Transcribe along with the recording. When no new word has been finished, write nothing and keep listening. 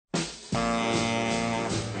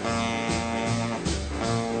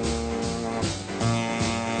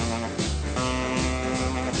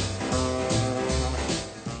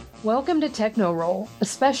Welcome to Techno Roll, a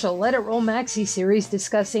special Let It Roll maxi series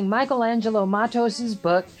discussing Michelangelo Matos'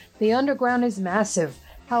 book, The Underground is Massive,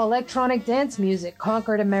 How Electronic Dance Music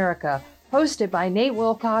Conquered America, hosted by Nate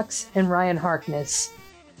Wilcox and Ryan Harkness.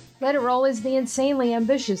 Let It Roll is the insanely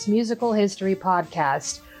ambitious musical history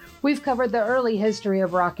podcast. We've covered the early history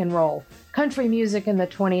of rock and roll, country music in the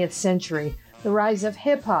 20th century, the rise of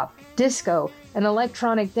hip-hop, disco, and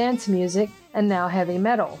electronic dance music, and now heavy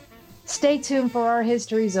metal. Stay tuned for our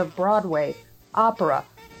histories of Broadway, opera,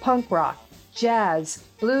 punk rock, jazz,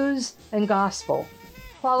 blues, and gospel.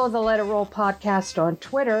 Follow the Let It Roll podcast on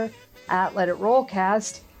Twitter at Let It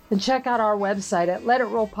Rollcast, and check out our website at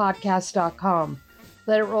letitrollpodcast.com.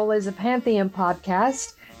 Let It Roll is a Pantheon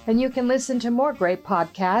podcast, and you can listen to more great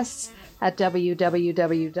podcasts at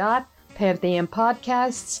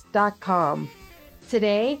www.pantheonpodcasts.com.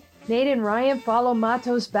 Today, Nate and Ryan follow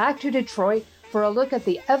Matos back to Detroit for a look at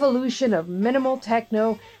the evolution of minimal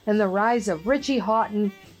techno and the rise of Richie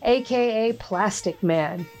Hawtin, aka Plastic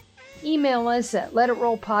Man. Email us at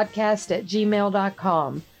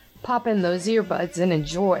letitrollpodcast@gmail.com. Pop in those earbuds and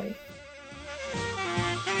enjoy.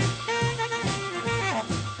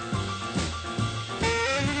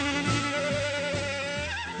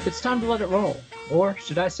 It's time to let it roll, or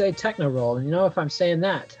should I say techno roll? And if I'm saying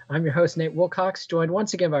that, I'm your host, Nate Wilcox, joined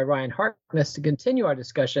once again by Ryan Harkness to continue our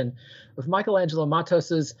discussion of Michelangelo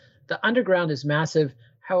Matos' The Underground is Massive,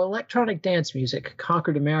 How Electronic Dance Music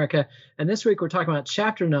Conquered America. And this week we're talking about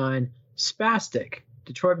Chapter 9, Spastic,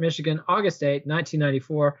 Detroit, Michigan, August 8,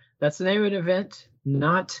 1994. That's the name of an event,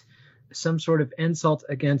 not some sort of insult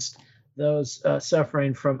against those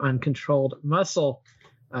suffering from uncontrolled muscle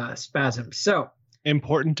spasms. So,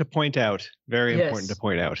 important to point out. Very important to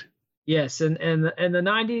point out. Yes, and in the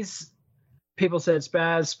 90s, people said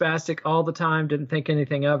spastic all the time, didn't think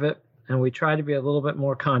anything of it, and we try to be a little bit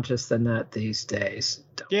more conscious than that these days.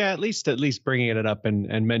 Yeah, at least bringing it up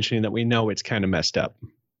and mentioning that we know it's kind of messed up.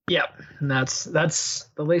 Yep, and that's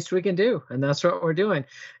the least we can do, and that's what we're doing.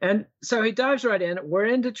 And so he dives right in. We're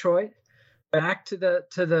in Detroit, back to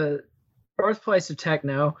the birthplace of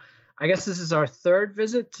techno. I guess this is our third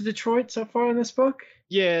visit to Detroit so far in this book.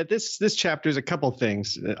 Yeah, this chapter is a couple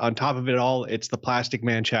things. On top of it all, it's the Plastic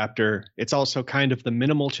Man chapter. It's also kind of the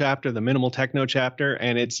minimal chapter, the minimal techno chapter,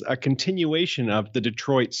 and it's a continuation of the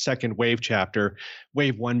Detroit second wave chapter.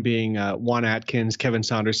 Wave one being Juan Atkins, Kevin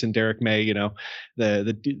Saunderson, Derek May,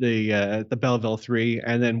 the Belleville Three,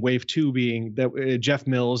 and then wave two being Jeff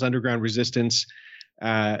Mills, Underground Resistance,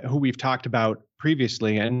 who we've talked about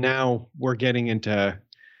previously, and now we're getting into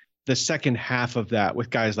the second half of that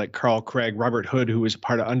with guys like Carl Craig, Robert Hood, who was a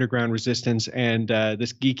part of Underground Resistance, and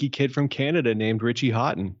this geeky kid from Canada named Richie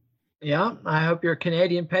Hawtin. Yeah, I hope your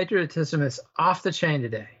Canadian patriotism is off the chain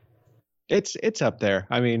today. It's up there.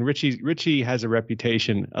 I mean, Richie has a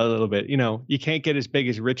reputation a little bit. You can't get as big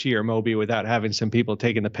as Richie or Moby without having some people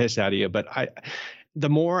taking the piss out of you. But the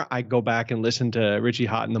more I go back and listen to Richie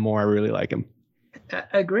Hawtin, the more I really like him.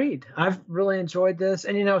 Agreed. I've really enjoyed this.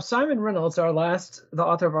 And, Simon Reynolds, the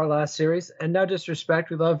author of our last series, and no disrespect,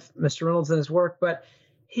 we love Mr. Reynolds and his work, but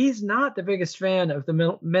he's not the biggest fan of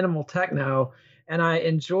the minimal techno. And I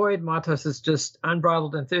enjoyed Matos' just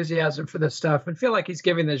unbridled enthusiasm for this stuff and feel like he's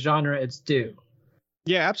giving the genre its due.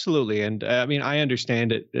 Yeah, absolutely. And I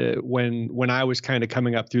understand it. When I was kind of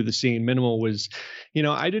coming up through the scene, minimal was,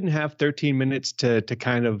 I didn't have 13 minutes to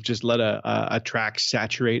kind of just let a track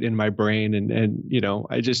saturate in my brain. And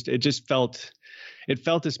it just felt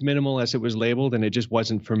as minimal as it was labeled, and it just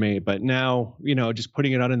wasn't for me. But now, just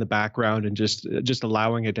putting it on in the background and just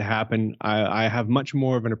allowing it to happen, I have much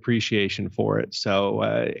more of an appreciation for it. So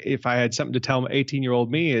if I had something to tell 18-year-old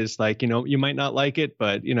me is like, you might not like it,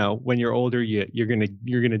 but when you're older, you're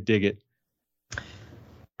gonna dig it.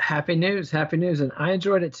 Happy news. And I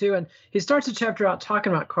enjoyed it too. And he starts the chapter out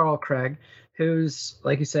talking about Carl Craig, who's,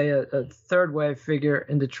 like you say, a third wave figure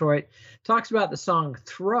in Detroit. Talks about the song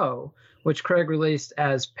Throw, which Craig released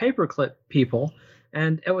as Paperclip People.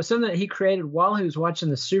 And it was something that he created while he was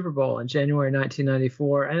watching the Super Bowl in January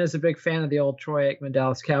 1994. And as a big fan of the old Troy Aikman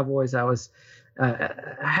Dallas Cowboys, I was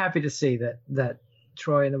happy to see that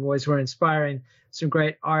Troy and the boys were inspiring some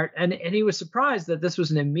great art. And he was surprised that this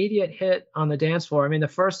was an immediate hit on the dance floor. I mean, the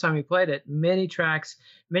first time he played it, many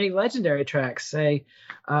legendary tracks, say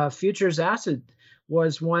Future's Acid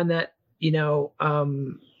was one that,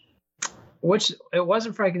 which it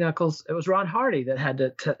wasn't Frankie Knuckles, it was Ron Hardy that had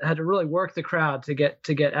to really work the crowd to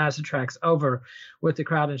get acid tracks over with the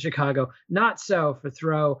crowd in Chicago. Not so for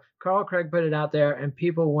Throw. Carl Craig put it out there, and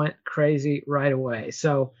people went crazy right away.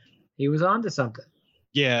 So he was on to something.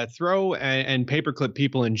 Yeah, Throw and Paperclip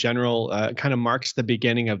People in general kind of marks the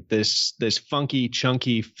beginning of this funky,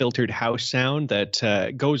 chunky, filtered house sound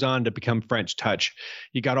that goes on to become French Touch.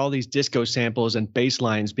 You got all these disco samples and bass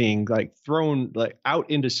lines being like thrown like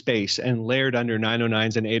out into space and layered under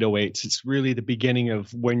 909s and 808s. It's really the beginning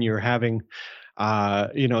of when you're having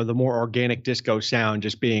the more organic disco sound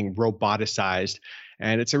just being roboticized.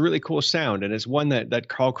 And it's a really cool sound. And it's one that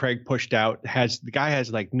Carl Craig pushed out. The guy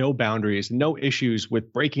has like no boundaries, no issues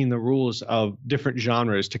with breaking the rules of different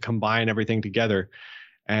genres to combine everything together.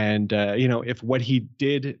 And, if what he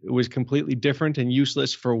did was completely different and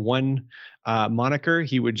useless for one moniker,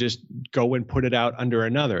 he would just go and put it out under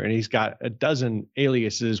another. And he's got a dozen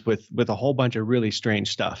aliases with a whole bunch of really strange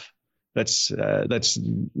stuff. That's just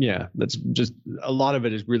a lot of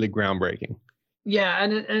it is really groundbreaking. Yeah,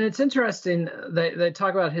 and it's interesting. They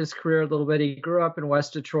talk about his career a little bit. He grew up in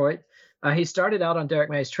West Detroit. He started out on Derek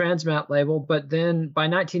May's Transmat label, but then by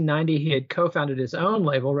 1990, he had co-founded his own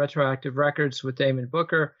label, Retroactive Records, with Damon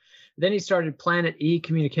Booker. Then he started Planet E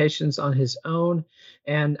Communications on his own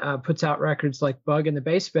and puts out records like Bug in the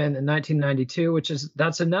Basement in 1992,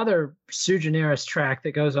 that's another Sui Generis track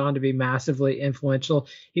that goes on to be massively influential.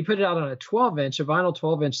 He put it out on a vinyl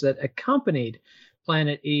 12-inch that accompanied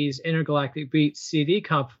Planet E's Intergalactic Beats CD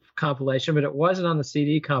compilation, but it wasn't on the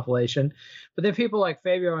CD compilation. But then people like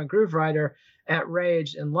Fabio and Grooverider at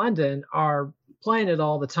Rage in London are playing it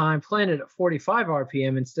all the time, playing it at 45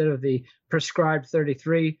 RPM instead of the prescribed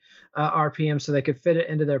 33 RPM so they could fit it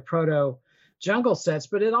into their proto jungle sets.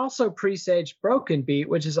 But it also presaged Broken Beat,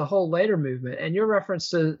 which is a whole later movement. And your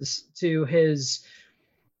reference to his,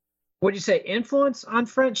 would you say influence on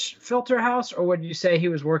French Filter House, or would you say he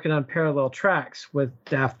was working on parallel tracks with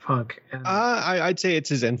Daft Punk? I'd say it's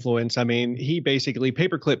his influence. I mean, he basically,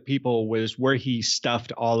 Paperclip People was where he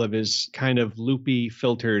stuffed all of his kind of loopy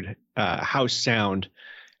filtered house sound.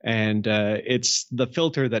 And it's the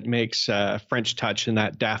filter that makes French Touch and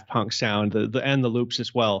that Daft Punk sound, and the loops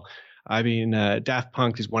as well. I mean, Daft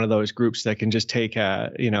Punk is one of those groups that can just take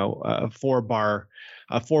a 4-bar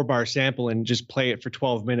sample and just play it for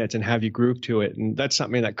 12 minutes and have you groove to it. And that's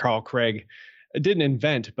something that Carl Craig didn't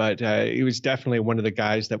invent, but he was definitely one of the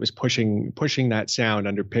guys that was pushing that sound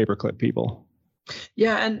under Paperclip People.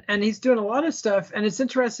 Yeah, and he's doing a lot of stuff, and it's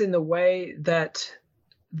interesting the way that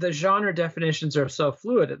the genre definitions are so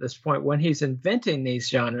fluid at this point. When he's inventing these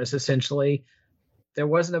genres, essentially, there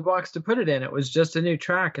wasn't a box to put it in. It was just a new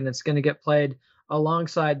track, and it's going to get played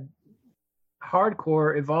alongside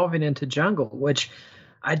hardcore evolving into jungle, which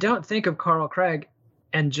I don't think of Carl Craig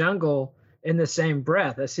and jungle in the same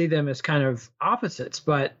breath. I see them as kind of opposites,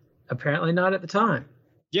 but apparently not at the time.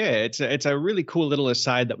 Yeah, it's a really cool little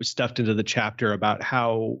aside that was stuffed into the chapter about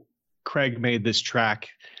how Craig made this track.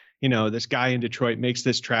 This guy in Detroit makes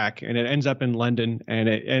this track and it ends up in London and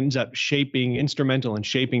it ends up instrumental in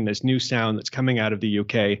shaping this new sound that's coming out of the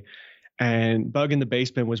UK. And Bug in the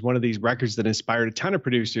Basement was one of these records that inspired a ton of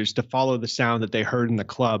producers to follow the sound that they heard in the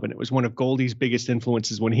club. And it was one of Goldie's biggest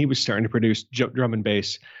influences when he was starting to produce drum and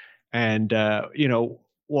bass. And,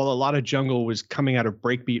 while a lot of jungle was coming out of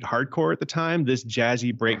breakbeat hardcore at the time, this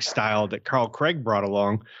jazzy break style that Carl Craig brought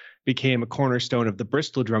along became a cornerstone of the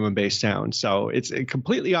Bristol drum and bass sound. So it's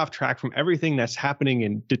completely off track from everything that's happening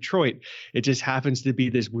in Detroit. It just happens to be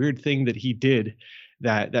this weird thing that he did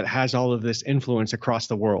that has all of this influence across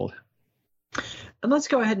the world. And let's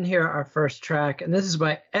go ahead and hear our first track. And this is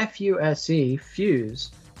by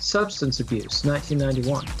Fuse, Substance Abuse,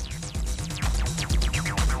 1991.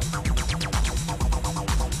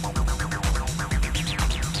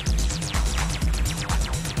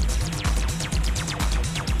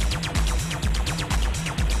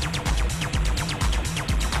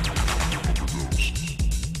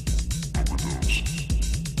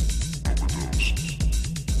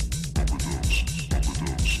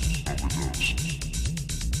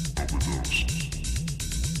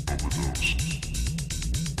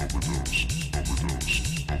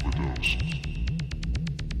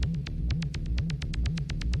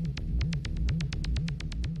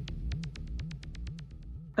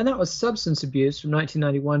 And that was Substance Abuse from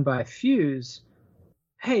 1991 by Fuse.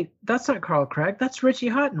 Hey, that's not Carl Craig. That's Richie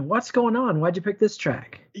Hawtin. What's going on? Why'd you pick this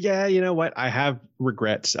track? Yeah, you know what? I have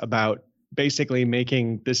regrets about basically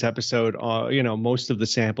making this episode, most of the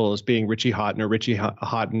samples being Richie Hawtin or Richie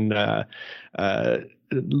Hawtin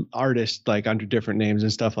artists, like under different names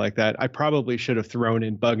and stuff like that. I probably should have thrown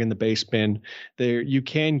in Bug in the Basement. There, you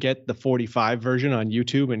can get the 45 version on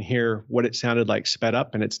YouTube and hear what it sounded like sped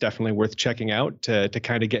up, and it's definitely worth checking out to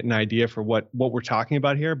kind of get an idea for what we're talking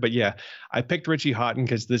about here. But yeah, I picked Richie Hawtin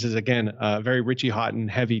because this is again a very Richie Hawtin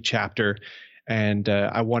heavy chapter. And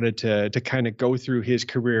I wanted to kind of go through his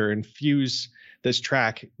career and fuse this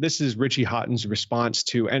track. This is Richie Hawtin's response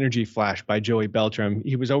to Energy Flash by Joey Beltram.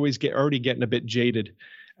 He was always already getting a bit jaded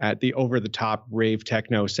at the over-the-top rave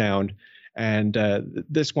techno sound. And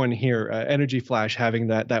this one here, Energy Flash, having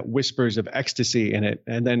that whispers of ecstasy in it.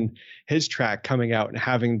 And then his track coming out and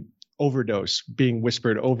having Overdose being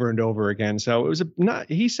whispered over and over again. So it was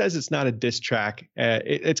he says it's not a diss track.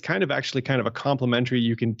 It's kind of a complimentary.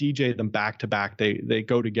 You can DJ them back to back. They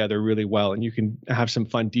go together really well, and you can have some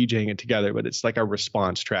fun DJing it together, but it's like a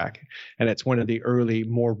response track. And it's one of the early,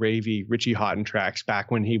 more ravey Richie Hawtin tracks back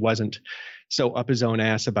when he wasn't so up his own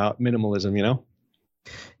ass about minimalism, you know?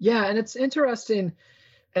 Yeah. And it's interesting.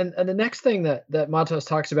 And the next thing that Matos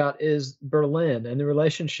talks about is Berlin and the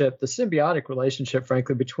symbiotic relationship,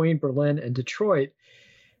 frankly, between Berlin and Detroit.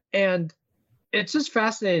 And it's just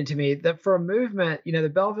fascinating to me that for a movement, the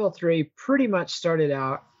Belleville Three pretty much started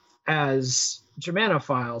out as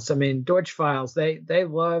Germanophiles. I mean, Deutschphiles. They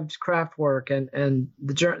loved Kraftwerk and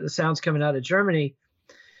the sounds coming out of Germany.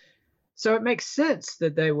 So it makes sense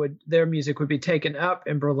that their music would be taken up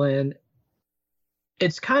in Berlin.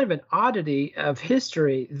 It's kind of an oddity of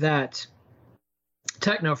history that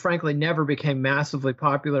techno, frankly, never became massively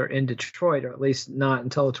popular in Detroit, or at least not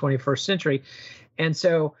until the 21st century. And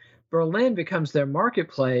so Berlin becomes their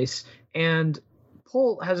marketplace, and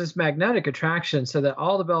Pole has this magnetic attraction so that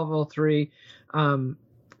all the Belleville Three,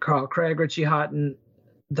 Carl Craig, Richie Hawtin,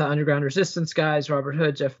 the Underground Resistance guys, Robert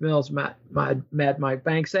Hood, Jeff Mills, Mad Mike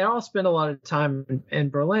Banks, they all spend a lot of time in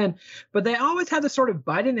Berlin, but they always have this sort of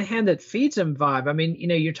bite in the hand that feeds them vibe. I mean,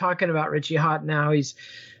 you're talking about Richie Hawtin now. He's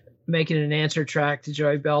making an answer track to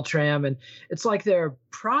Joey Beltram, and it's like they're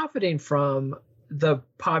profiting from the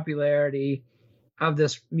popularity of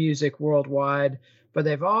this music worldwide, but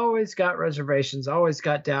they've always got reservations, always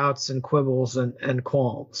got doubts and quibbles and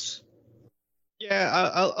qualms.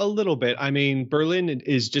 Yeah, a little bit. I mean, Berlin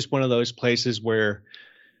is just one of those places where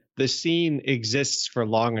the scene exists for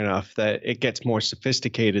long enough that it gets more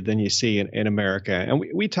sophisticated than you see in America. And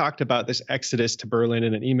we talked about this exodus to Berlin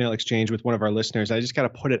in an email exchange with one of our listeners. I just got to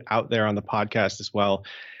put it out there on the podcast as well.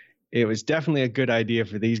 It was definitely a good idea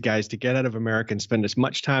for these guys to get out of America and spend as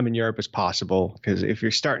much time in Europe as possible. Because if you're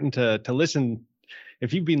starting to listen,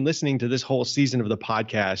 if you've been listening to this whole season of the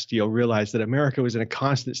podcast, you'll realize that America was in a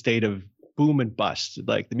constant state of boom and bust.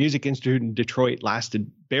 Like the Music Institute in Detroit lasted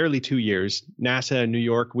barely 2 years. NASA in New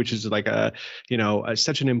York, which is like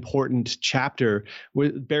such an important chapter,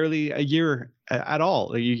 was barely a year at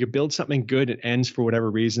all. You could build something good, it ends for whatever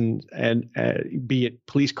reason, and be it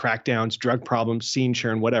police crackdowns, drug problems, scene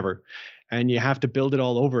churn, whatever. And you have to build it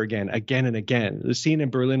all over again and again. The scene in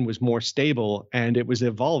Berlin was more stable and it was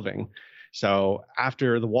evolving. So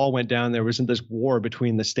after the wall went down, there wasn't this war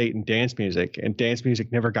between the state and dance music, and dance music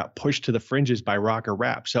never got pushed to the fringes by rock or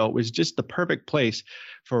rap. So it was just the perfect place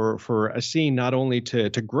for a scene not only to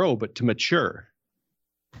grow, but to mature.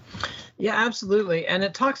 Yeah, absolutely. And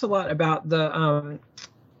it talks a lot about the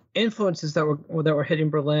influences that were hitting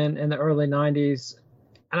Berlin in the early 90s.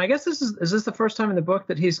 And I guess is this the first time in the book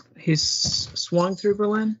that he's swung through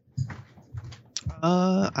Berlin?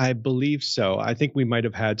 I believe so. I think we might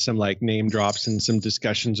have had some like name drops and some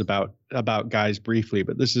discussions about guys briefly,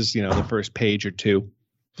 but this is, the first page or two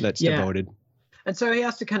that's devoted. And so he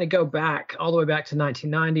has to kind of go back all the way back to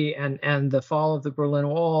 1990 and the fall of the Berlin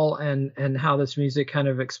Wall and how this music kind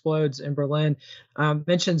of explodes in Berlin.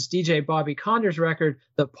 Mentions DJ Bobby Conder's record,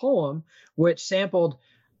 The Poem, which sampled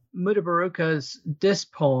Mutabaruka's Dis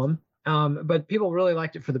Poem. But people really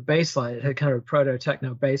liked it for the bass line. It had kind of a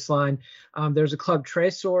proto-techno bass line. There's a club,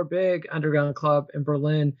 Tresor, big underground club in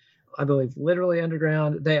Berlin, I believe literally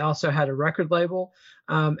underground. They also had a record label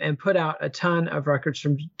and put out a ton of records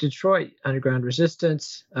from Detroit, Underground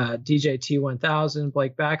Resistance, DJ T1000,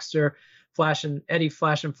 Blake Baxter, Eddie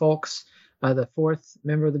Flash and Folks, the fourth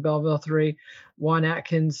member of the Belleville Three, Juan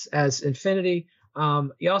Atkins as Infinity.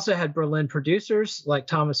 You also had Berlin producers like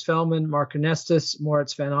Thomas Feldman, Mark Ernestus,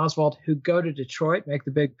 Moritz Van Oswald, who go to Detroit, make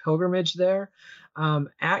the big pilgrimage there.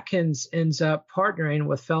 Atkins ends up partnering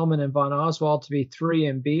with Feldman and Van Oswald to be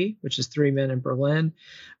 3MB, which is Three Men in Berlin,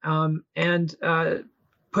 and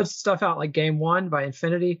puts stuff out like Game One by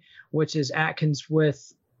Infinity, which is Atkins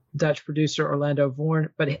with Dutch producer Orlando Vorn,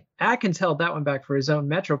 but Atkins held that one back for his own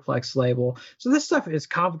Metroplex label. So this stuff is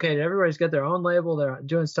complicated. Everybody's got their own label. They're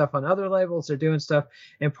doing stuff on other labels. They're doing stuff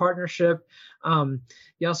in partnership.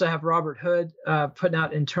 You also have Robert Hood putting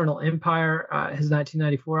out Internal Empire, his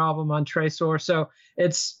 1994 album on Tresor. So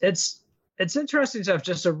it's interesting stuff.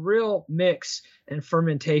 Just a real mix and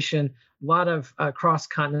fermentation. A lot of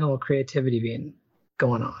cross-continental creativity being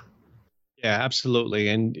going on. Yeah, absolutely.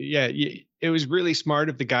 And it was really smart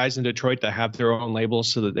of the guys in Detroit to have their own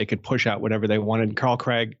labels so that they could push out whatever they wanted. Carl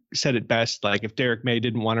Craig said it best. Like if Derek May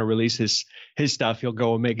didn't want to release his stuff, he'll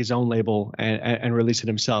go and make his own label and release it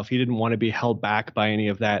himself. He didn't want to be held back by any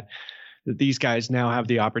of that. These guys now have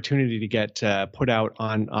the opportunity to get put out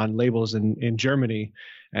on labels in Germany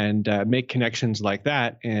and make connections like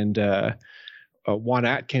that. And Juan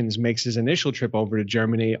Atkins makes his initial trip over to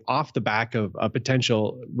Germany off the back of a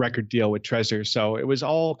potential record deal with Trezor. So it was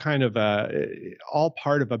all kind of all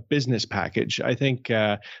part of a business package. I think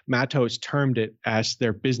Matos termed it as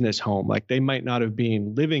their business home. Like they might not have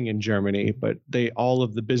been living in Germany, but all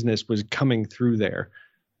of the business was coming through there.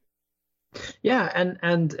 Yeah,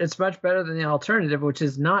 and it's much better than the alternative, which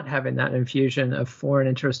is not having that infusion of foreign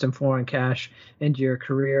interest and foreign cash into your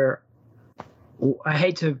career. I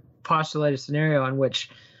hate to postulate a scenario in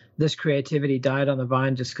which this creativity died on the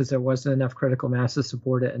vine just because there wasn't enough critical mass to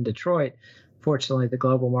support it in Detroit. Fortunately, the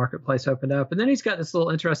global marketplace opened up. And then he's got this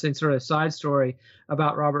little interesting sort of side story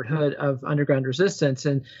about Robert Hood of Underground Resistance.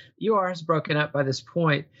 And UR has broken up by this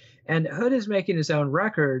point. And Hood is making his own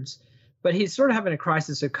records, but he's sort of having a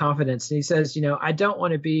crisis of confidence. And he says, I don't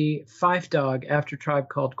want to be Phife Dawg after Tribe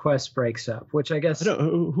Called Quest breaks up, which I guess...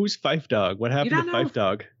 Who's Phife Dawg? What happened to Phife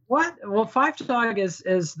Dawg? What? Well, Phife Dawg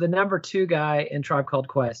is the number 2 guy in Tribe Called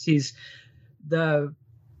Quest. He's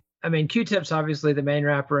Q-Tip's obviously the main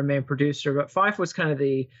rapper and main producer, but Phife was kind of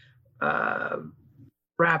the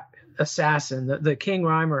rap assassin, the king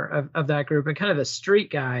rhymer of that group, and kind of the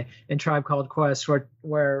street guy in Tribe Called Quest,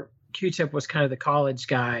 where Q-Tip was kind of the college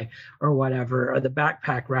guy or whatever, or the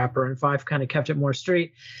backpack rapper, and Phife kind of kept it more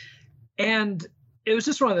street. And it was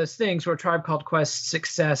just one of those things where Tribe Called Quest's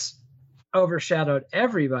success overshadowed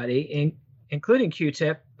everybody, including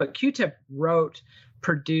Q-Tip. But Q-Tip wrote,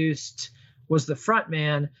 produced, was the front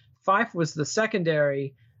man. Phife was the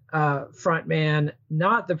secondary front man,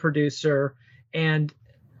 not the producer. And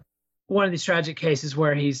one of these tragic cases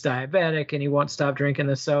where he's diabetic and he won't stop drinking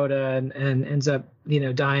the soda and ends up,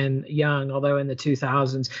 dying young, although in the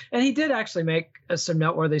 2000s. And he did actually make some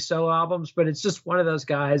noteworthy solo albums, but it's just one of those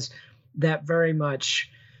guys that very much...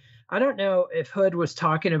 I don't know if Hood was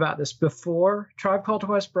talking about this before Tribe Called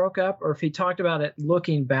Quest broke up, or if he talked about it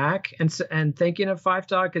looking back and thinking of Phife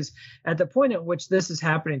Dawg, because at the point at which this is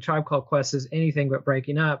happening, Tribe Called Quest is anything but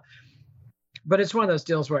breaking up. But it's one of those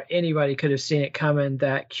deals where anybody could have seen it coming,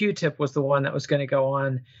 that Q-Tip was the one that was going to go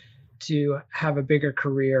on to have a bigger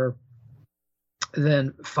career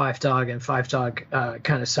than Phife Dawg, and Phife Dawg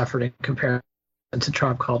kind of suffered in comparison to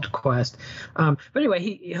Tribe Called Quest. But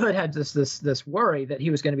anyway, Hood had this worry that he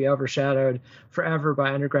was going to be overshadowed forever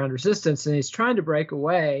by Underground Resistance, and he's trying to break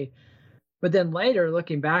away. But then later,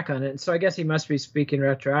 looking back on it, and so I guess he must be speaking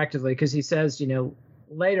retroactively, because he says,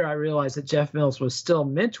 later I realized that Jeff Mills was still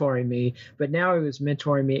mentoring me, but now he was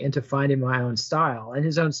mentoring me into finding my own style. And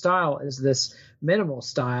his own style is this minimal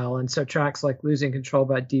style. And so tracks like Losing Control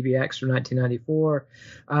by DBX from 1994,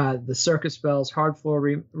 the Circus Bells Hard Floor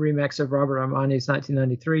remix of Robert Armani's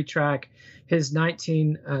 1993 track, his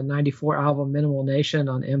 1994 album Minimal Nation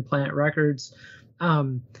on Implant Records.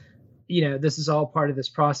 This is all part of this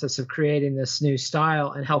process of creating this new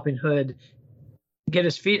style and helping Hood get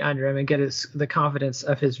his feet under him and get the confidence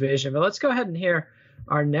of his vision. But let's go ahead and hear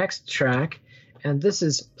our next track. And this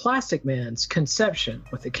is Plastic Man's Conception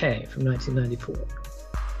with a K from 1994.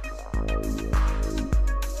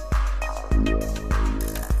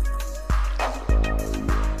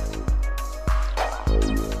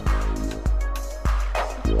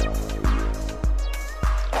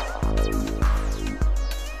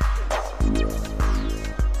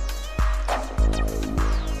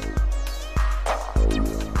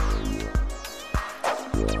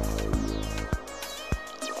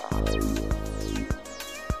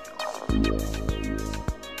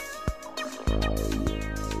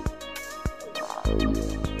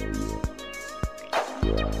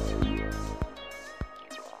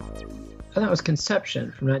 And that was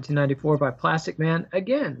Conception from 1994 by Plastic Man,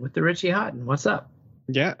 again with the Richie Houghton. What's up?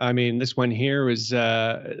 Yeah, this one here is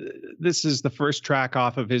this is the first track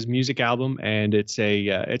off of his music album, and it's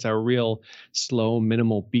a real slow,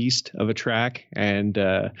 minimal beast of a track. And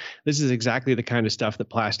this is exactly the kind of stuff that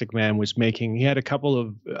Plastic Man was making. He had a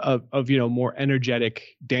couple of more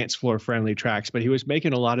energetic, dance floor friendly tracks, but he was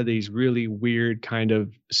making a lot of these really weird, kind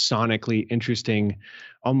of sonically interesting,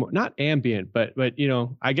 not ambient, but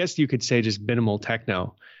I guess you could say just minimal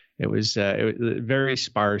techno. It was very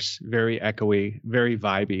sparse, very echoey, very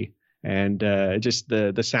vibey, and just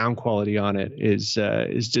the sound quality on it is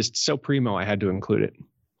just so primo. I had to include it.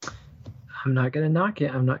 I'm not going to knock you.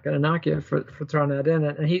 I'm not going to knock you for throwing that in.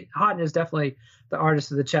 And Houghton is definitely the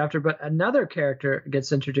artist of the chapter. But another character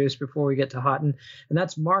gets introduced before we get to Houghton, and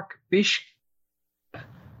that's Mark Bish.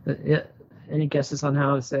 Yeah, any guesses on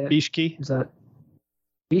how to say it? Bieschke. Is that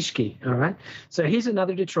Bieschke? All right. So he's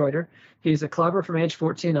another Detroiter. He's a clubber from age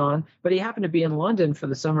 14 on, but he happened to be in London for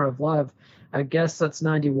the Summer of Love. I guess that's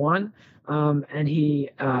 91. And he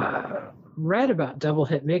read about Double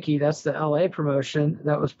Hit Mickey. That's the LA promotion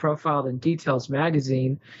that was profiled in Details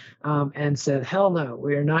magazine, and said, hell no,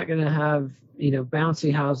 we are not going to have,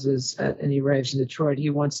 bouncy houses at any raves in Detroit. He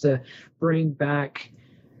wants to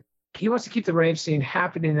keep the rave scene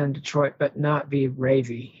happening in Detroit, but not be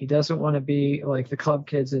ravey. He doesn't want to be like the club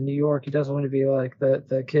kids in New York. He doesn't want to be like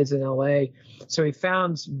the kids in LA. So he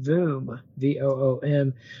founds Voom,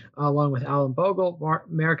 VOOM, along with Alan Bogle,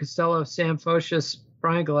 Mary Costello, Sam Focius,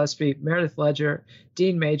 Brian Gillespie, Meredith Ledger,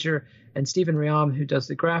 Dean Major, and Stephen Riam, who does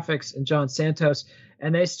the graphics, and John Santos.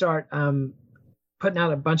 And they start putting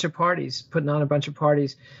on a bunch of parties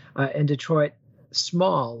in Detroit,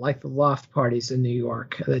 small, like the Loft parties in New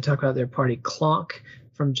York. They talk about their party Clonk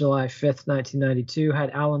from July 5th, 1992, had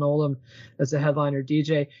Alan Oldham as the headliner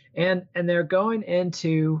DJ. And they're going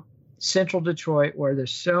into central Detroit where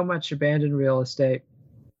there's so much abandoned real estate.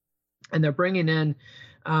 And they're bringing in,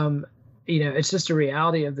 it's just a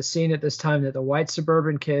reality of the scene at this time that the white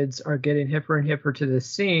suburban kids are getting hipper and hipper to the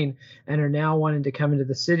scene and are now wanting to come into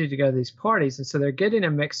the city to go to these parties. And so they're getting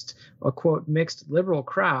a quote, mixed liberal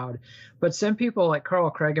crowd. But some people, like Carl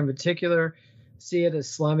Craig in particular, see it as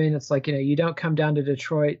slumming. It's like, you don't come down to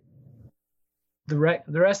Detroit the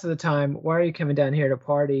rest of the time. Why are you coming down here to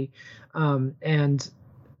party? And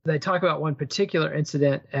they talk about one particular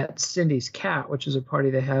incident at Cindy's Cat, which is a party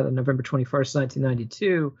they had on November 21st,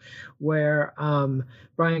 1992, where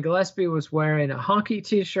Brian Gillespie was wearing a honky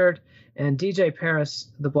T-shirt, and DJ Paris,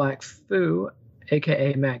 the Black Foo,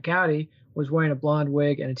 a.k.a. Matt Gowdy, was wearing a blonde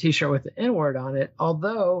wig and a T-shirt with the N-word on it,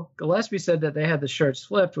 although Gillespie said that they had the shirts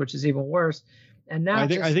flipped, which is even worse. And now I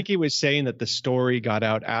think he was saying that the story got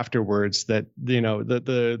out afterwards, that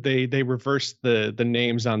they reversed the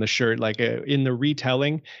names on the shirt. Like in the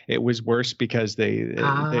retelling, it was worse because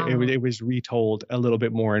it was retold a little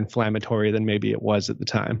bit more inflammatory than maybe it was at the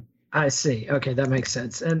time. I see. Okay, that makes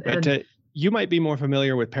sense. And you might be more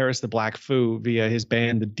familiar with Paris the Black Foo via his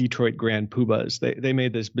band, the Detroit Grand Poobahs. They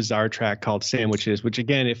made this bizarre track called Sandwiches, which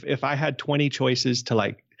again, if I had 20 choices to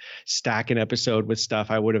like stack an episode with stuff,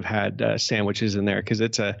 I would have had Sandwiches in there, because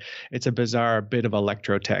it's a bizarre bit of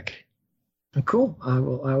electro tech. Cool. I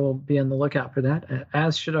will be on the lookout for that,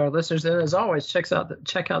 as should our listeners. And as always, check out the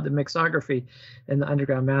mixography in the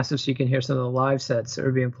Underground Massive, so you can hear some of the live sets that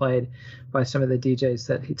are being played by some of the DJs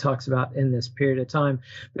that he talks about in this period of time.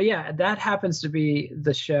 But yeah, that happens to be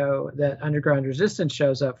the show that Underground Resistance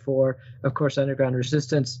shows up for. Of course, Underground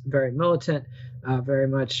Resistance, very militant, very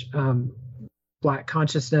much Black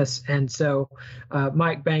consciousness. And so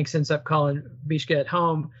Mike Banks ends up calling Bieschke at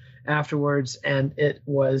home afterwards, and it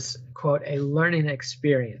was, quote, a learning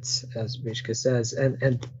experience, as Bieschke says,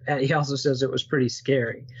 and he also says it was pretty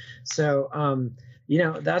scary. So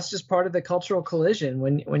that's just part of the cultural collision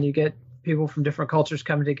when you get people from different cultures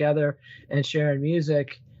coming together and sharing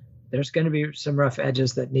music. There's going to be some rough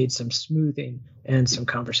edges that need some smoothing and some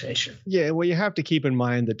conversation. Yeah, well, you have to keep in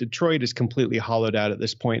mind that Detroit is completely hollowed out at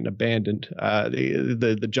this point and abandoned.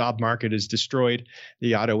 The job market is destroyed.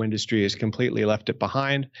 The auto industry has completely left it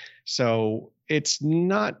behind. So it's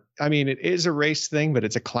not, it is a race thing, but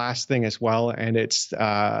it's a class thing as well. And it's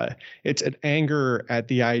an anger at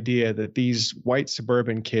the idea that these white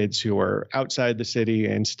suburban kids who are outside the city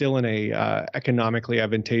and still in a economically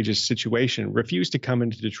advantageous situation refuse to come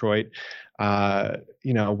into Detroit,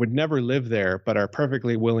 would never live there, but are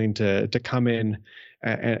perfectly willing to come in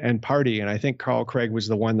and party. And I think Carl Craig was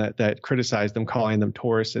the one that criticized them, calling them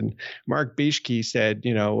tourists. And Mark Bieschke said,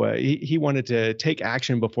 he wanted to take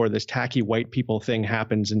action before this tacky white people thing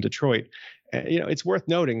happens in Detroit. It's worth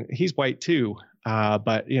noting he's white too,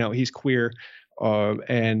 but he's queer,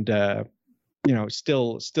 and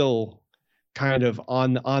still kind of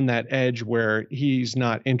on that edge where he's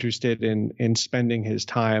not interested in spending his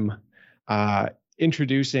time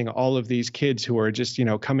introducing all of these kids who are just,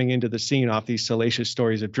 coming into the scene off these salacious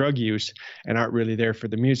stories of drug use and aren't really there for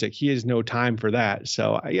the music. He has no time for that.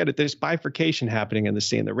 So there's bifurcation happening in the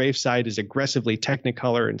scene. The rave side is aggressively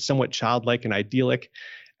technicolor and somewhat childlike and idyllic.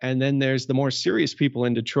 And then there's the more serious people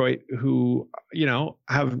in Detroit who,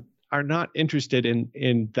 are not interested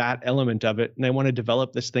in that element of it. And they want to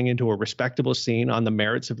develop this thing into a respectable scene on the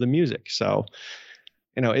merits of the music. So,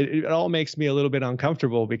 it all makes me a little bit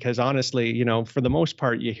uncomfortable because honestly, for the most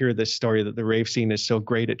part, you hear this story that the rave scene is so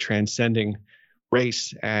great at transcending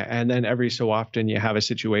race. And then every so often you have a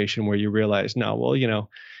situation where you realize, no, well,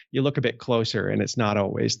 you look a bit closer and it's not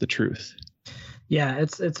always the truth. Yeah,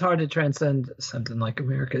 it's hard to transcend something like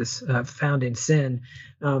America's founding sin,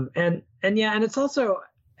 and it's also,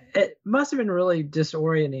 it must have been really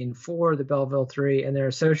disorienting for the Belleville Three and their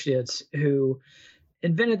associates who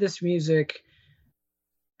invented this music,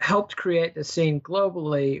 helped create the scene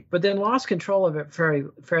globally, but then lost control of it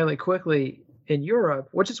fairly quickly in Europe,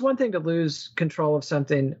 which is one thing to lose control of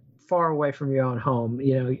something far away from your own home.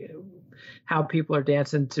 How people are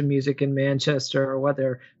dancing to music in Manchester or what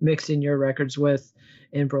they're mixing your records with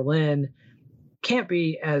in Berlin can't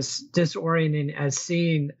be as disorienting as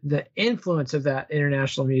seeing the influence of that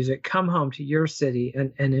international music come home to your city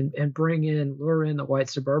and lure in the white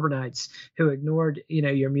suburbanites who ignored,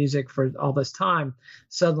 your music for all this time.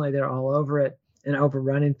 Suddenly they're all over it and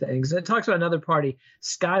overrunning things. And it talks about another party,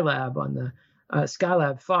 Skylab, on the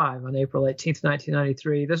Skylab 5 on April 18th,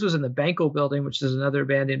 1993. This was in the Bankel building, which is another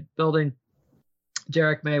abandoned building.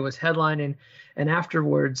 Derek May was headlining, and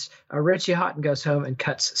afterwards, Richie Hawtin goes home and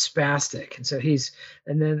cuts Spastic.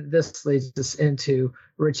 And then this leads us into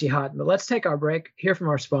Richie Hawtin. But let's take our break, hear from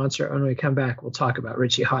our sponsor, and when we come back, we'll talk about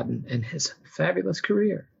Richie Hawtin and his fabulous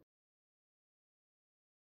career.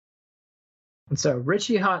 And so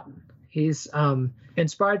Richie Hawtin, he's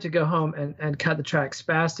inspired to go home and cut the track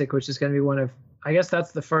Spastic, which is going to be one of, I guess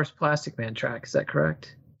that's the first Plastic Man track. Is that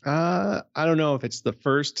correct? I don't know if it's the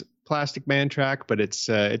first Plastic Man track, but it's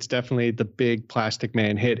definitely the big Plastic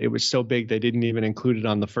Man hit. It was so big they didn't even include it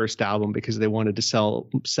on the first album because they wanted to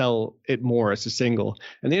sell it more as a single.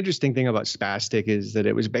 And the interesting thing about Spastic is that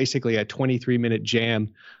it was basically a 23-minute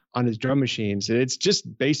jam on his drum machines. And it's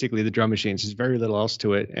just basically the drum machines. There's very little else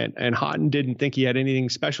to it. And Hawtin didn't think he had anything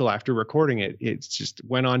special after recording it. It just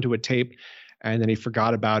went onto a tape, and then he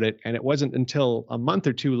forgot about it. And it wasn't until a month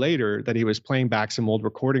or two later that he was playing back some old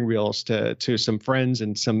recording reels to some friends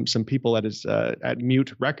and some people at his at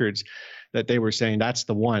Mute Records, that they were saying, that's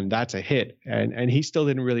the one, that's a hit. And he still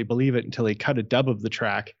didn't really believe it until he cut a dub of the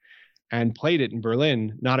track and played it in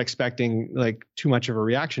Berlin, not expecting like too much of a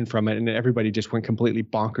reaction from it. And everybody just went completely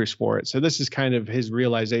bonkers for it. So this is kind of his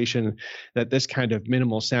realization that this kind of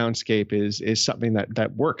minimal soundscape is something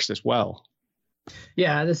that works as well.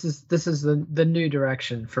 Yeah, this is the new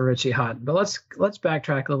direction for Richie Hawtin. But let's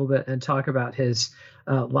backtrack a little bit and talk about his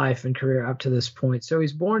life and career up to this point. So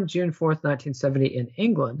he's born June 4th, 1970 in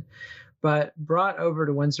England, but brought over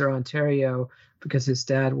to Windsor, Ontario, because his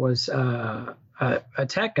dad was a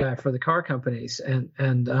tech guy for the car companies and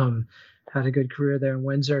had a good career there in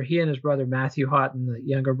Windsor. He and his brother Matthew Hawtin, the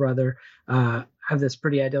younger brother, have this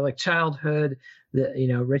pretty idyllic childhood.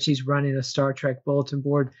 Richie's running a Star Trek bulletin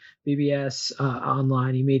board, BBS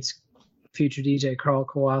online. He meets future DJ Carl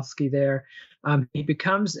Kowalski there. He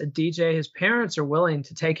becomes a DJ. His parents are willing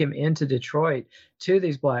to take him into Detroit to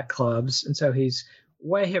these black clubs, and so he's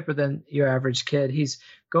way hipper than your average kid. He's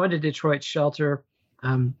going to Detroit Shelter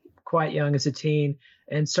quite young as a teen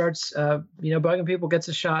and starts bugging people, gets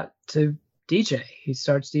a shot to DJ. He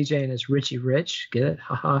starts DJing as Richie Rich. Get it?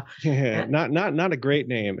 Haha. Yeah, not a great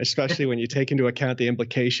name, especially when you take into account the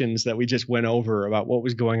implications that we just went over about what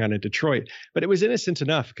was going on in Detroit. But it was innocent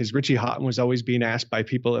enough because Richie Hawtin was always being asked by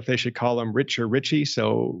people if they should call him Rich or Richie.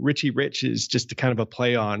 So Richie Rich is just a kind of a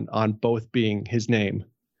play on both being his name.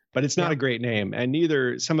 But it's not a great name. And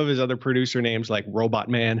neither some of his other producer names like Robot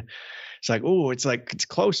Man. It's it's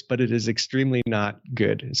close, but it is extremely not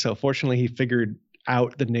good. So fortunately, he figured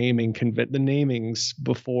out the namings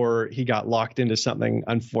before he got locked into something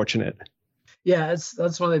unfortunate. Yeah,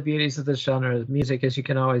 that's one of the beauties of this genre of music is you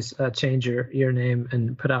can always change your name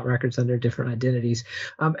and put out records under different identities.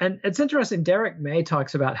 And it's interesting, Derek May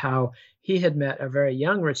talks about how he had met a very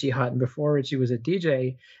young Richie Hawtin before Richie was a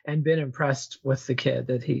DJ and been impressed with the kid,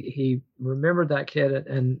 that he remembered that kid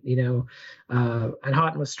and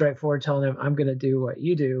Hawtin was straightforward telling him, I'm going to do what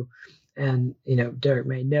you do. And, Derek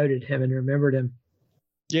May noted him and remembered him.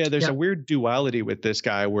 Yeah, there's a weird duality with this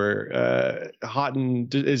guy where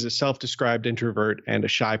Hawtin is a self-described introvert and a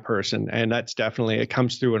shy person. And that's definitely, it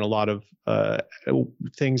comes through in a lot of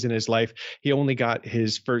things in his life. He only got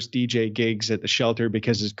his first DJ gigs at the Shelter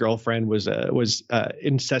because his girlfriend was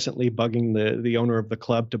incessantly bugging the owner of the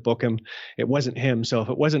club to book him. It wasn't him. So if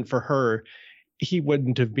it wasn't for her, he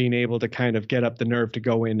wouldn't have been able to kind of get up the nerve to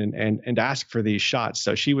go in and ask for these shots.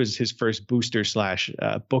 So she was his first booster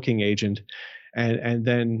 / booking agent. And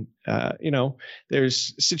then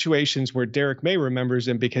there's situations where Derek May remembers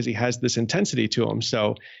him because he has this intensity to him.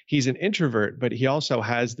 So he's an introvert, but he also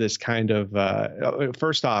has this kind of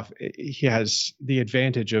first off, he has the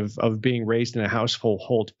advantage of being raised in a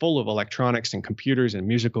household full of electronics and computers and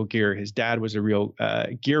musical gear. His dad was a real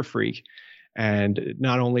gear freak. And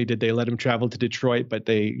not only did they let him travel to Detroit, but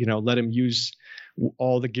they, let him use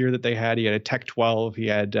all the gear that they had. He had a Tech 12, he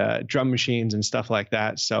had drum machines and stuff like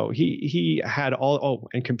that. So he had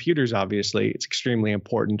and computers, obviously, it's extremely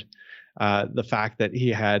important. The fact that he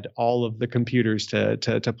had all of the computers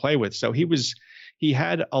to play with. So he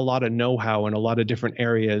had a lot of know-how in a lot of different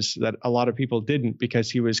areas that a lot of people didn't,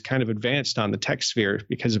 because he was kind of advanced on the tech sphere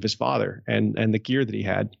because of his father and the gear that he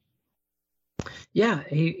had. Yeah,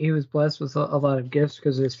 he was blessed with a lot of gifts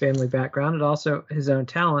because of his family background and also his own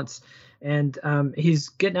talents. And he's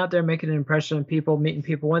getting out there, making an impression on people, meeting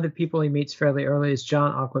people. One of the people he meets fairly early is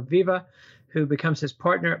John Acquaviva, who becomes his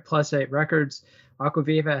partner at Plus 8 Records.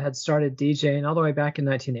 Acquaviva had started DJing all the way back in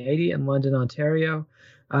 1980 in London, Ontario.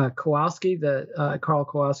 Kowalski, Carl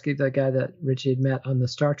Kowalski, the guy that Richie had met on the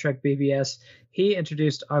Star Trek BBS, he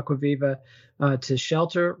introduced Acquaviva to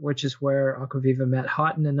Shelter, which is where Acquaviva met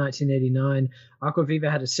Houghton in 1989.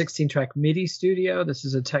 Acquaviva had a 16-track MIDI studio. This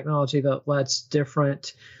is a technology that lets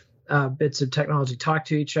different bits of technology talk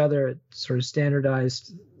to each other. It's sort of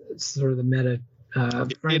standardized, sort of the meta.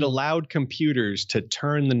 It allowed computers to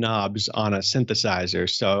turn the knobs on a synthesizer.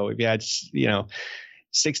 So if you had,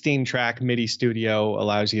 16-track MIDI studio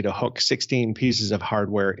allows you to hook 16 pieces of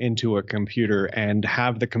hardware into a computer and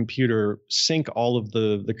have the computer sync all of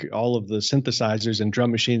the synthesizers and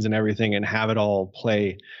drum machines and everything, and have it all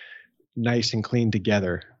play nice and clean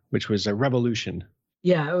together, which was a revolution.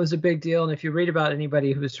 Yeah, it was a big deal. And if you read about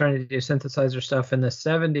anybody who was trying to do synthesizer stuff in the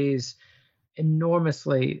 70s,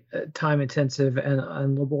 enormously time intensive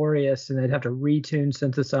and laborious, and they'd have to retune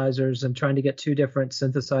synthesizers and trying to get two different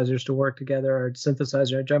synthesizers to work together, or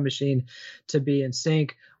synthesizer and drum machine to be in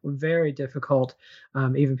sync. Very difficult.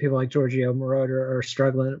 Even people like Giorgio Moroder are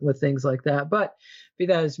struggling with things like that. But be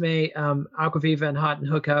that as may, Acquaviva and Houghton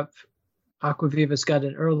hook up. Acquaviva's got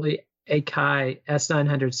an early Akai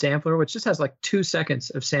S900 sampler, which just has like 2 seconds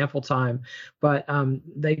of sample time, but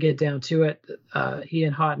they get down to it. He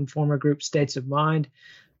and Houghton form a group, States of Mind,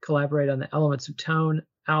 collaborate on the Elements of Tone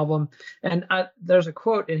album. And there's a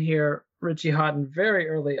quote in here. Richie Houghton very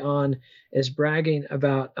early on is bragging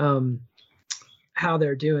about how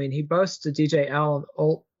they're doing. He boasts to DJ Alan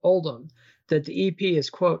Oldham that the EP is,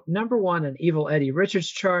 quote, #1 in Evil Eddie Richards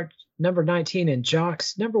chart, number 19 in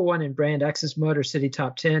Jocks, #1 in Brand X's Motor City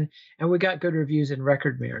Top 10, and we got good reviews in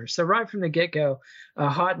Record Mirror. So right from the get-go,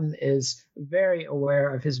 Houghton is very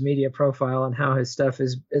aware of his media profile and how his stuff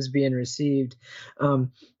is being received.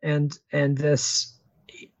 And this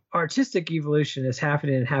artistic evolution is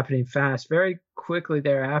happening fast. Very quickly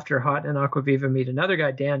thereafter, Houghton and Acquaviva meet another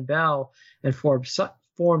guy, Dan Bell, and form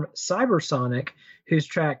Cybersonic, whose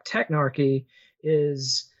track Technarchy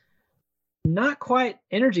is not quite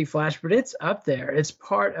Energy Flash, but it's up there. It's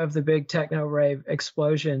part of the big techno rave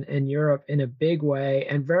explosion in Europe in a big way,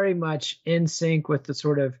 and very much in sync with the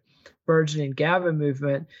sort of burgeoning GABA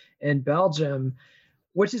movement in Belgium,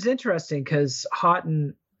 which is interesting because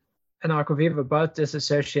Houghton and Acquaviva both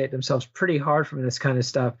disassociate themselves pretty hard from this kind of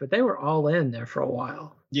stuff, but they were all in there for a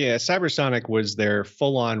while. Yeah, Cybersonic was their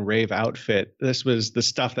full-on rave outfit. This was the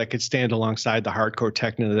stuff that could stand alongside the hardcore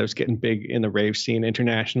techno that was getting big in the rave scene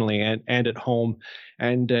internationally and at home.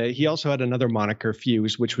 And he also had another moniker,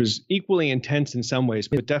 Fuse, which was equally intense in some ways,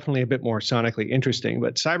 but definitely a bit more sonically interesting.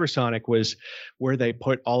 But Cybersonic was where they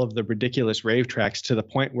put all of the ridiculous rave tracks, to the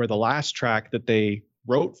point where the last track that they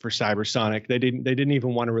wrote for Cybersonic, they didn't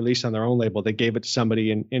even want to release on their own label. They gave it to somebody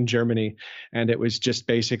in Germany, and it was just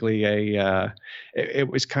basically it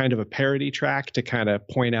was kind of a parody track to kind of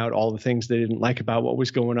point out all the things they didn't like about what was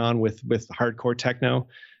going on with hardcore techno.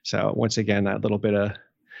 So once again, that little bit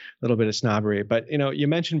of snobbery. But you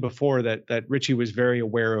mentioned before that Richie was very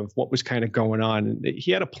aware of what was kind of going on.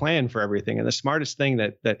 He had a plan for everything, and the smartest thing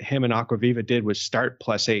that him and Acquaviva did was start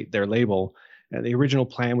Plus 8, their label. And the original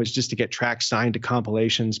plan was just to get tracks signed to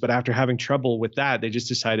compilations, but after having trouble with that, they just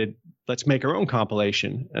decided, let's make our own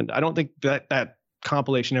compilation. And I don't think that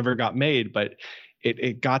compilation ever got made, but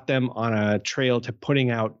it got them on a trail to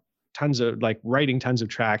putting out writing tons of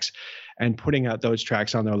tracks and putting out those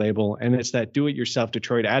tracks on their label. And it's that do-it-yourself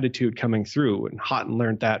Detroit attitude coming through. And Houghton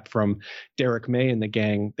learned that from Derek May and the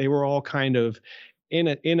gang. They were all kind of in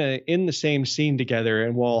the same scene together.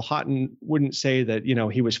 And while Houghton wouldn't say that,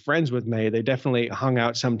 he was friends with May, they definitely hung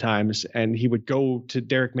out sometimes, and he would go to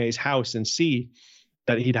Derek May's house and see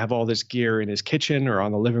that he'd have all this gear in his kitchen or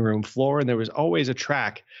on the living room floor, and there was always a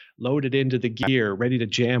track loaded into the gear ready to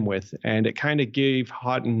jam with. And it kind of gave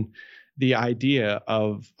Houghton the idea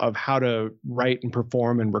of how to write and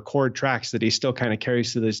perform and record tracks that he still kind of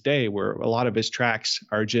carries to this day, where a lot of his tracks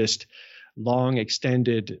are just long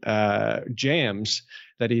extended jams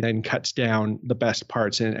that he then cuts down the best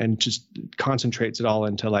parts and just concentrates it all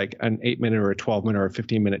into like an 8-minute or a 12-minute or a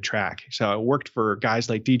 15-minute track. So it worked for guys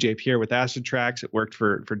like DJ Pierre with acid tracks. It worked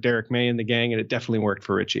for Derek May and the gang, and it definitely worked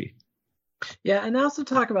for Ritchie. Yeah, and they also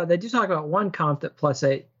talk about one comp that Plus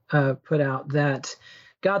 8 put out that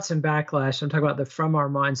got some backlash. I'm talking about the From Our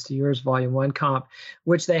Minds to Yours Volume 1 comp,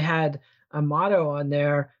 which they had a motto on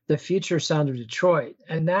there, the future sound of Detroit.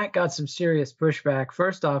 And that got some serious pushback.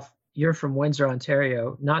 First off, you're from Windsor,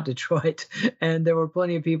 Ontario, not Detroit. And there were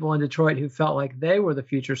plenty of people in Detroit who felt like they were the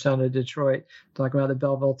future sound of Detroit, talking about the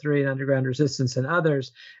Belleville 3 and Underground Resistance and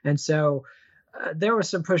others. And so there was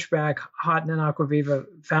some pushback. Houghton and Aquaviva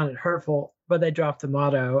found it hurtful, but they dropped the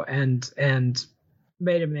motto and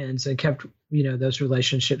made amends and kept those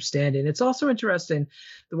relationships standing. It's also interesting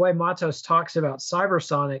the way Matos talks about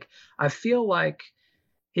Cybersonic. I feel like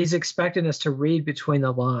he's expecting us to read between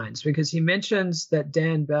the lines, because he mentions that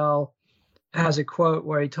Dan Bell has a quote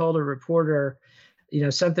where he told a reporter,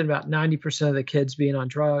 something about 90% of the kids being on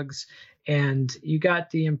drugs. And you got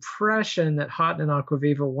the impression that Houghton and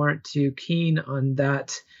Aquaviva weren't too keen on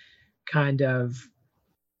that kind of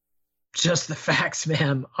just the facts,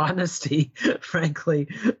 ma'am, honesty, frankly,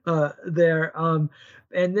 there.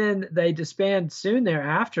 And then they disband soon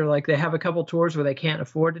thereafter. Like, they have a couple tours where they can't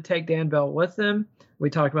afford to take Dan Bell with them. We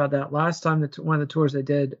talked about that last time. One of the tours they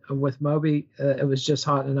did with Moby, it was just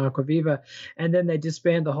Houghton and Aquaviva. And then they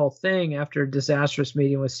disband the whole thing after a disastrous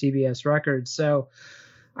meeting with CBS Records. So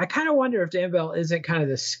I kind of wonder if Dan Bell isn't kind of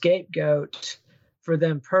the scapegoat for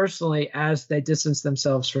them personally as they distance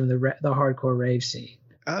themselves from the hardcore rave scene.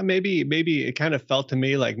 Maybe it kind of felt to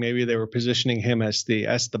me like maybe they were positioning him as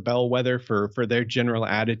the bellwether for their general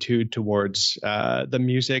attitude towards the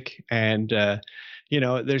music. And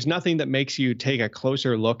there's nothing that makes you take a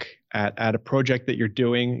closer look at a project that you're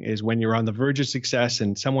doing is when you're on the verge of success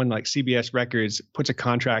and someone like CBS Records puts a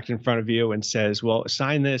contract in front of you and says, well,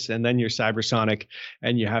 sign this and then you're Cybersonic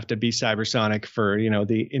and you have to be Cybersonic for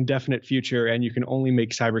the indefinite future, and you can only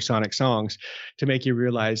make Cybersonic songs, to make you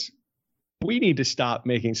realize we need to stop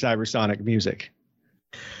making Cybersonic music.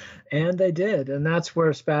 And they did. And that's where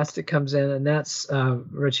Spastic comes in. And that's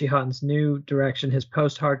Richie Houghton's new direction, his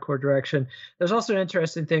post-hardcore direction. There's also an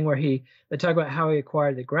interesting thing where they talk about how he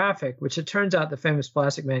acquired the graphic, which it turns out the famous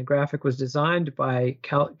Plastic Man graphic was designed by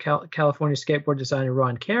California skateboard designer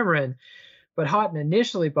Ron Cameron. But Houghton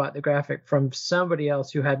initially bought the graphic from somebody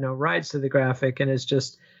else who had no rights to the graphic and is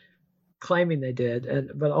just claiming they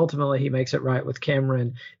did, but ultimately he makes it right with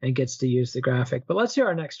Cameron and gets to use the graphic. But let's hear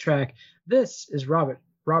our next track. This is Robert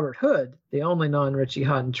Hood, the only non-Richie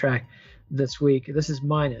Houghton track this week. This is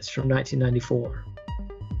Minus from 1994.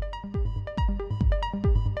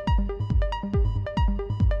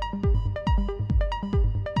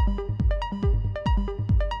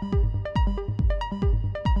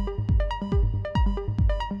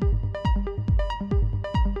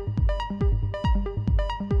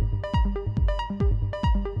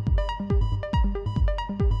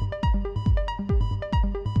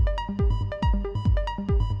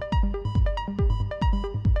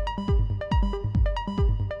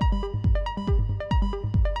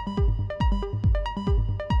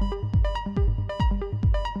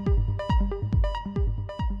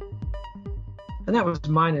 And that was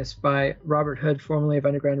Minus by Robert Hood, formerly of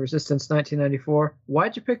Underground Resistance, 1994.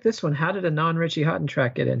 Why'd you pick this one? How did a non-Richie Houghton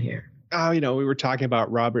track get in here? We were talking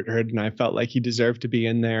about Robert Hood, and I felt like he deserved to be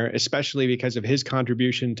in there, especially because of his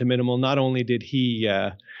contribution to minimal. Not only did he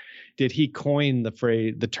coin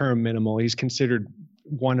the term minimal, he's considered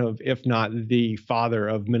one of, if not the father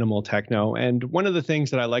of minimal techno. And one of the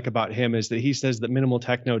things that I like about him is that he says that minimal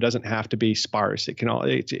techno doesn't have to be sparse.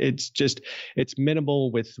 It's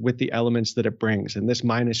minimal with the elements that it brings. And this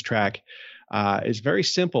Minus track is very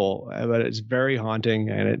simple, but it's very haunting,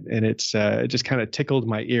 and it just kind of tickled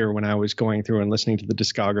my ear when I was going through and listening to the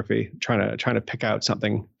discography, trying to pick out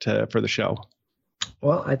something for the show.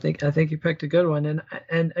 Well, I think you picked a good one,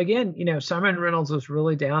 and again, Simon Reynolds was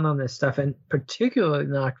really down on this stuff, and particularly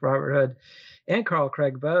knocked Robert Hood and Carl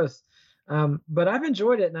Craig both. But I've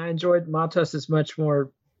enjoyed it, and I enjoyed Matos's much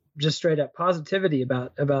more just straight up positivity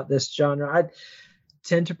about this genre. I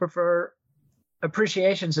tend to prefer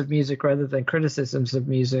appreciations of music rather than criticisms of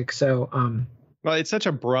music. So Well, it's such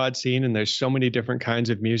a broad scene and there's so many different kinds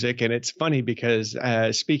of music. And it's funny because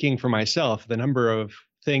speaking for myself, the number of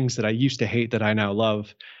things that I used to hate that I now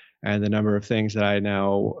love and the number of things that I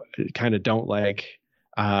now kind of don't like,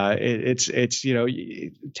 it's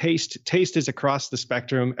taste is across the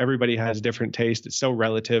spectrum. Everybody has different taste. It's so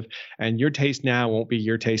relative, and your taste now won't be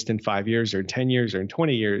your taste in 5 years or 10 years or in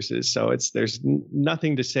 20 years. So there's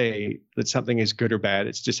nothing to say that something is good or bad.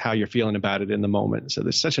 It's just how you're feeling about it in the moment. So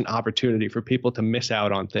there's such an opportunity for people to miss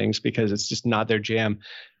out on things because it's just not their jam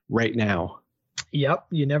right now. Yep,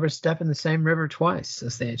 you never step in the same river twice,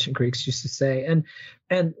 as the ancient Greeks used to say.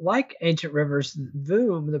 And like ancient rivers,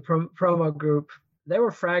 Voom, the promo group, they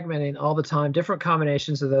were fragmenting all the time. Different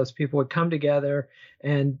combinations of those people would come together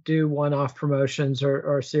and do one-off promotions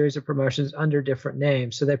or a series of promotions under different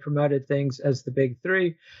names. So they promoted things as the Big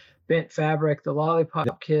Three, Bent Fabric, the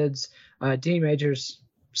Lollipop Kids, Dean Major's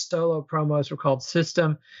solo promos were called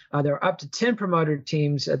System. There were up to 10 promoter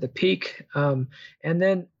teams at the peak. And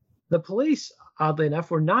then the Police, oddly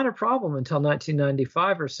enough, were not a problem until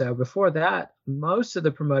 1995 or so. Before that, most of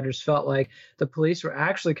the promoters felt like the Police were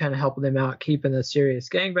actually kind of helping them out, keeping the serious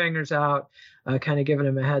gangbangers out, kind of giving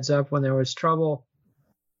them a heads up when there was trouble.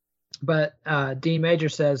 But Dean Major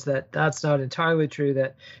says that that's not entirely true,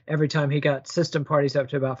 that every time he got System parties up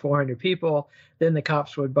to about 400 people, then the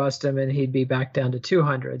cops would bust him and he'd be back down to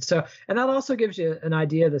 200. So, and that also gives you an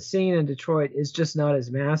idea. The scene in Detroit is just not as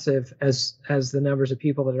massive as the numbers of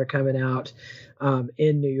people that are coming out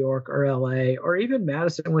in New York or LA or even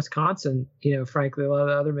Madison, Wisconsin. Frankly, a lot of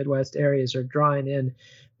the other Midwest areas are drawing in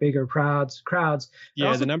bigger crowds. Yeah,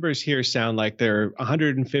 also, the numbers here sound like they're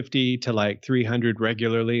 150 to like 300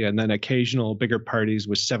 regularly, and then occasional bigger parties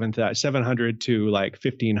with 700 to like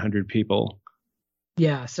 1,500 people.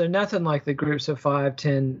 Yeah, so nothing like the groups of 5,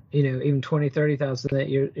 10, even 20, 30,000 that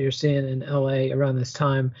you're seeing in LA around this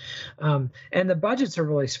time. And the budgets are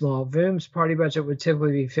really small. Voom's party budget would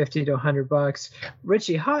typically be $50 to $100.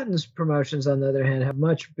 Richie Hawtin's promotions, on the other hand, have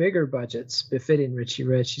much bigger budgets, befitting Richie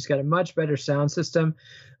Rich. He's got a much better sound system.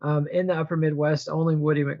 In the upper Midwest, only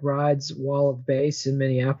Woody McBride's wall of bass in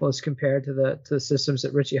Minneapolis compared to the systems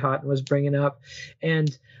that Richie Hawtin was bringing up.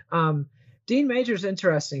 And Dean Major's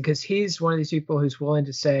interesting because he's one of these people who's willing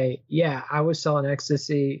to say, yeah, I was selling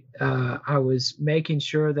ecstasy. I was making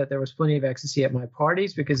sure that there was plenty of ecstasy at my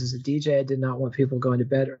parties because as a DJ, I did not want people going to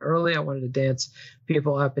bed early. I wanted to dance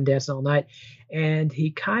people up and dancing all night. And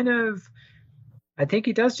he I think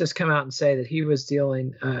he does just come out and say that he was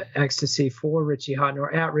dealing ecstasy for Richie Hawtin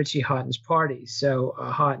or at Richie Hawtin's parties. So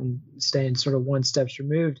Hawtin staying sort of one step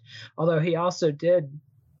removed, although he also did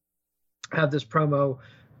have this promo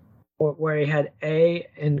where he had A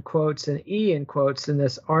in quotes and E in quotes in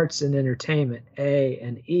this arts and entertainment, A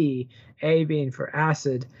and E, A being for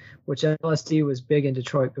acid, which LSD was big in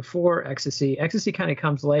Detroit before ecstasy. Ecstasy kind of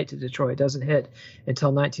comes late to Detroit, doesn't hit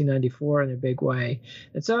until 1994 in a big way.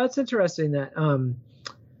 And so it's interesting that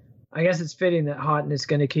I guess it's fitting that Hawtin is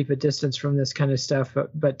going to keep a distance from this kind of stuff,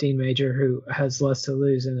 but Dean Major, who has less to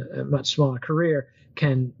lose in a much smaller career,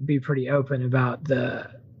 can be pretty open about the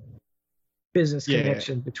business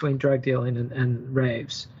connection between drug dealing and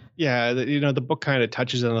raves. Yeah, the book kind of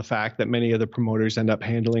touches on the fact that many of the promoters end up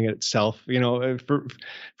handling it itself.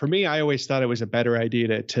 For me, I always thought it was a better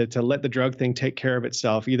idea to let the drug thing take care of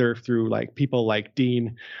itself, either through like people like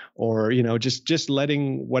Dean or, just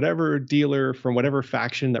letting whatever dealer from whatever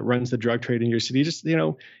faction that runs the drug trade in your city, just,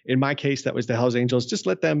 in my case, that was the Hells Angels, just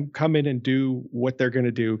let them come in and do what they're going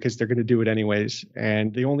to do because they're going to do it anyways.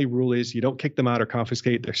 And the only rule is you don't kick them out or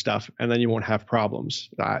confiscate their stuff, and then you won't have problems.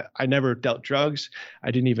 I never dealt drugs.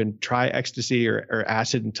 I didn't even try ecstasy or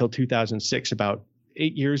acid until 2006, about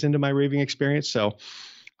 8 years into my raving experience. So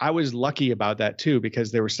I was lucky about that too,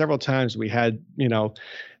 because there were several times we had,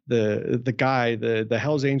 the guy, the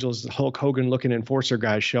Hells Angels, Hulk Hogan looking enforcer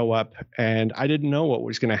guy show up, and I didn't know what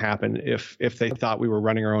was going to happen if they thought we were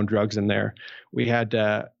running our own drugs in there. We had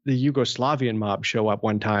the Yugoslavian mob show up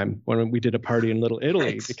one time when we did a party in Little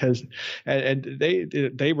Italy, because and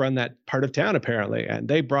they run that part of town apparently, and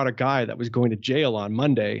they brought a guy that was going to jail on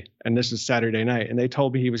Monday, and this is Saturday night, and they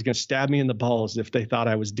told me he was going to stab me in the balls if they thought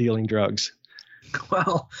I was dealing drugs.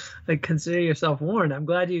 Well, consider yourself warned. I'm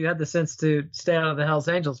glad you had the sense to stay out of the Hells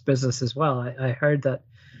Angels business as well. I heard that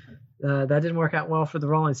that didn't work out well for the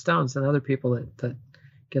Rolling Stones and other people that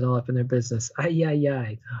get all up in their business.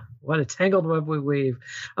 What a tangled web we weave.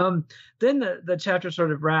 Then the chapter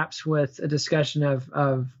sort of wraps with a discussion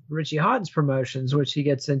of Richie Hawtin's promotions, which he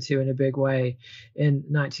gets into in a big way in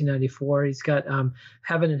 1994. He's got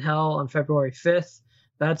Heaven and Hell on February 5th.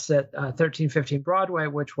 That's at 1315 Broadway,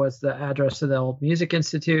 which was the address of the old Music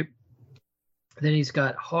Institute. Then he's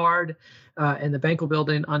got Hard in the Bankel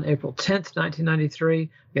Building on April 10th, 1993. I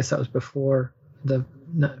guess that was before the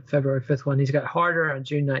February 5th one. He's got Harder on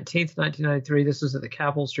June 19th, 1993. This was at the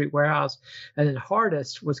Capitol Street Warehouse. And then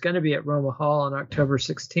Hardest was going to be at Roma Hall on October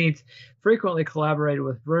 16th. Frequently collaborated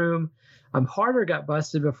with Room. Harder got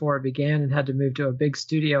busted before it began and had to move to a big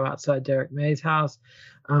studio outside Derek May's house,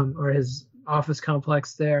 or his office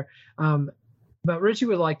complex there. But Ritchie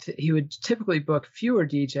he would typically book fewer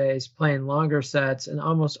DJs playing longer sets and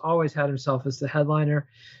almost always had himself as the headliner.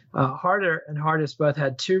 Harder and Hardest both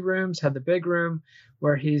had two rooms, had the big room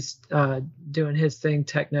where he's doing his thing,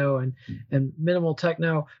 techno and minimal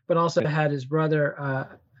techno, but also had his brother,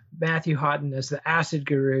 Matthew Houghton, as the acid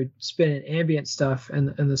guru, spinning ambient stuff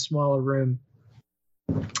in the smaller room.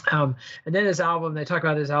 And then his album, they talk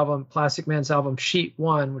about his album, Plastic Man's album, Sheet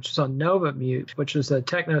One, which was on Nova Mute, which was a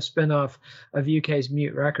techno spinoff of UK's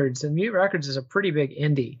Mute Records. And Mute Records is a pretty big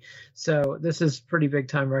indie. So this is pretty big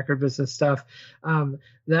time record business stuff.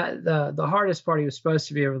 The Hardest party was supposed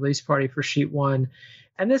to be a release party for Sheet One.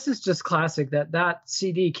 And this is just classic that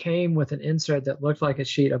CD came with an insert that looked like a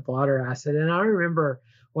sheet of blotter acid. And I remember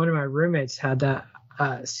one of my roommates had that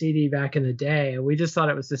CD back in the day, and we just thought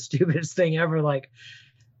it was the stupidest thing ever. Like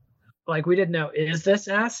we didn't know, is this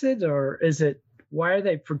acid or is it? Why are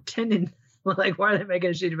they pretending? Like, why are they making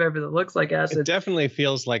a sheet of paper that looks like acid? It definitely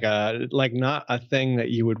feels like not a thing that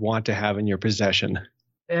you would want to have in your possession.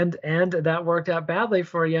 And that worked out badly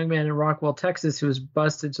for a young man in Rockwell, Texas, who was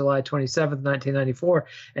busted July 27th, 1994,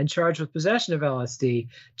 and charged with possession of LSD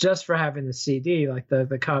just for having the CD. Like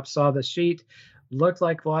the cops saw the sheet, looked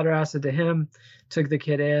like blotter acid to him, took the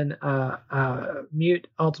kid in. Mute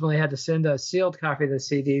ultimately had to send a sealed copy of the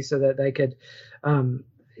CD so that they could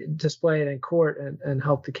display it in court and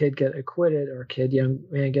help the kid get acquitted, or young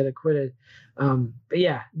man get acquitted. But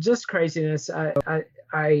yeah, just craziness.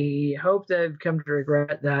 I hope they've come to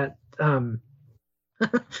regret that.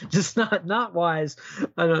 Just not wise,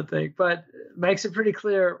 I don't think, but makes it pretty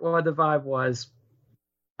clear what the vibe was.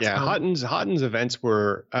 Yeah, Houghton's events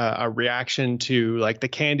were a reaction to like the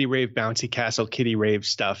Candy Rave, Bouncy Castle, Kitty Rave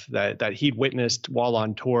stuff that he'd witnessed while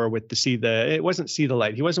on tour with it wasn't See the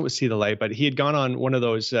Light. He wasn't with See the Light, but he had gone on one of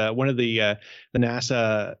those the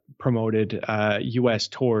NASA promoted U.S.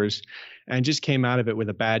 tours, and just came out of it with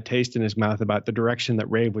a bad taste in his mouth about the direction that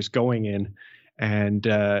rave was going in, and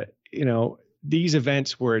these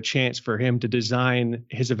events were a chance for him to design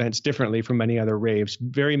his events differently from many other raves.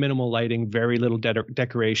 Very minimal lighting, very little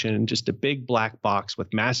decoration, just a big black box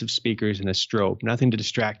with massive speakers and a strobe. Nothing to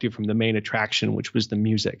distract you from the main attraction, which was the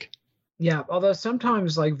music. Yeah, although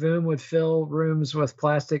sometimes like Voom would fill rooms with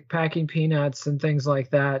plastic packing peanuts and things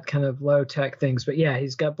like that, kind of low-tech things. But yeah,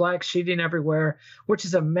 he's got black sheeting everywhere, which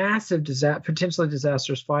is a massive, potentially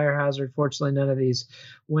disastrous fire hazard. Fortunately, none of these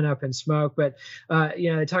went up in smoke. But,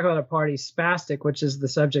 they talk about a party, Spastic, which is the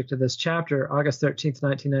subject of this chapter, August 13th,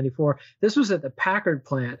 1994. This was at the Packard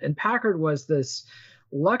plant, and Packard was this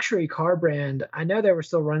luxury car brand. I know they were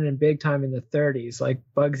still running big time in the 30s, like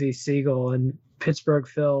Bugsy Siegel and Pittsburgh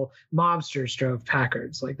Phil mobsters drove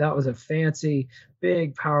Packards. Like that was a fancy,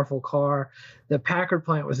 big, powerful car. The Packard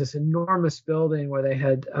plant was this enormous building where they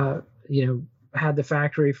had, had the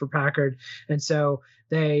factory for Packard. And so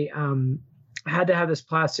they had to have this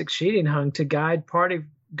plastic sheeting hung to guide party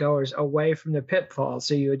goers away from the pitfalls.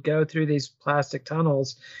 So you would go through these plastic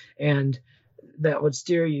tunnels and that would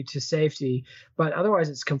steer you to safety. But otherwise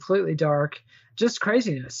it's completely dark. Just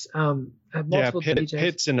craziness.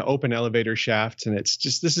 Pits and open elevator shafts. And it's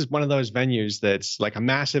just, this is one of those venues that's like a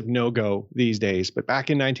massive no-go these days. But back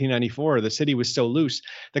in 1994, the city was so loose,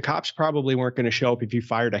 the cops probably weren't going to show up if you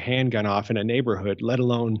fired a handgun off in a neighborhood, let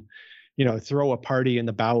alone, throw a party in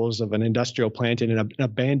the bowels of an industrial plant in an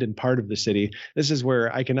abandoned part of the city. This is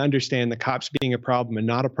where I can understand the cops being a problem and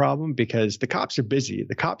not a problem, because the cops are busy.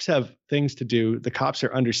 The cops have things to do. The cops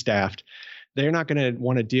are understaffed. They're not going to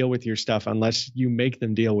want to deal with your stuff unless you make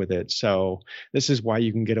them deal with it. So this is why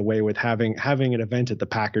you can get away with having an event at the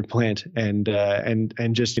Packard plant and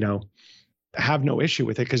just, have no issue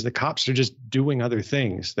with it, because the cops are just doing other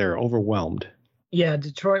things. They're overwhelmed. Yeah,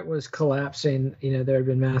 Detroit was collapsing. There had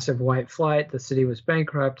been massive white flight. The city was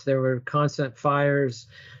bankrupt. There were constant fires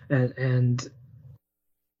and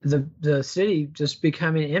the city just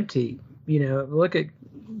becoming empty. Look at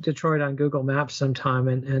Detroit on Google Maps sometime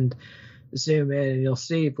and zoom in, and you'll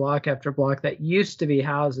see block after block that used to be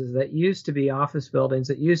houses, that used to be office buildings,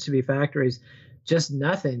 that used to be factories, just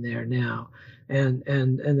nothing there now. And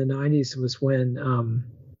the 90s was when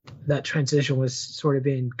that transition was sort of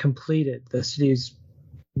being completed. The city's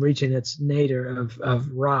reaching its nadir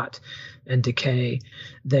of rot and decay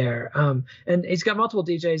there. And he's got multiple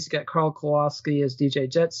DJs. He's got Carl Kowalski as DJ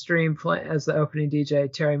Jetstream as the opening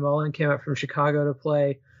DJ. Terry Mullen came up from Chicago to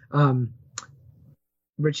play.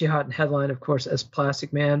 Richie Hawtin headline, of course, as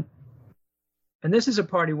Plastic Man. And this is a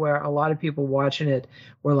party where a lot of people watching it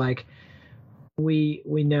were like, we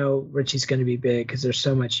know Richie's going to be big because there's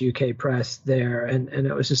so much UK press there, and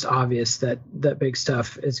it was just obvious that big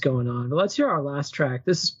stuff is going on. But let's hear our last track.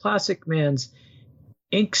 This is Plastic Man's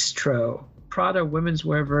Inkstro, Prada women's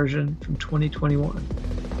wear version from 2021.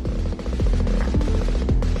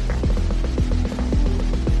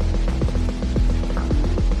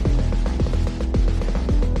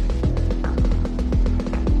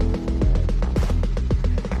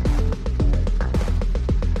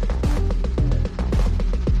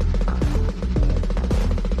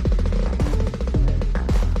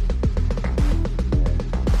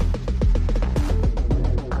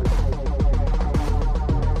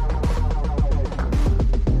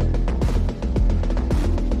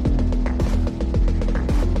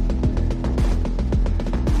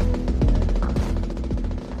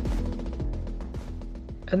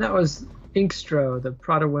 And that was Inkstro, the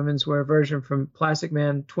Prada women's wear version from Plastic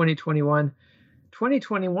Man 2021.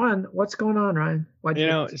 2021, what's going on, Ryan?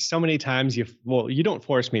 So many times you don't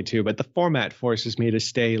force me to, but the format forces me to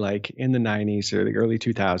stay like in the 90s or the early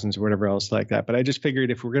 2000s or whatever else like that. But I just figured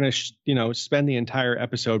if we're going to, spend the entire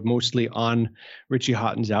episode mostly on Richie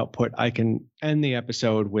Hawtin's output, I can end the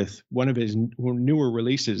episode with one of his newer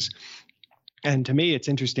releases. And to me, it's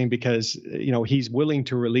interesting because, he's willing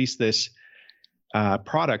to release this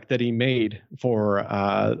product that he made for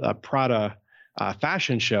a Prada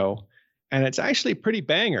fashion show, and it's actually pretty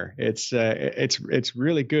banger. It's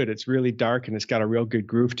really good. It's really dark, and it's got a real good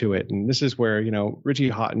groove to it. And this is where Richie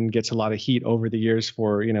Hawtin gets a lot of heat over the years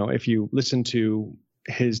for if you listen to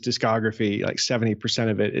his discography, like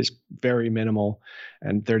 70% of it is very minimal,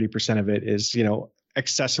 and 30% of it is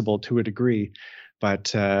accessible to a degree.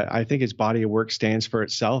 But I think his body of work stands for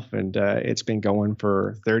itself, and it's been going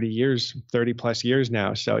for 30 plus years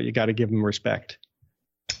now. So you got to give him respect.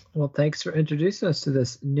 Well, thanks for introducing us to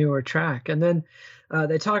this newer track. And then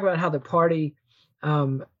they talk about how the party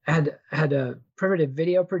had a primitive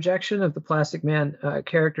video projection of the Plastic Man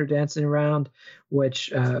character dancing around,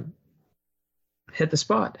 which hit the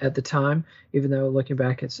spot at the time, even though looking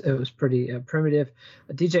back, it was pretty primitive.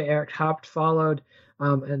 DJ Eric Haupt followed.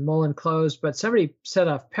 And Mullen closed, but somebody set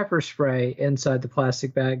off pepper spray inside the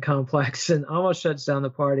Plastic Bag complex and almost shuts down the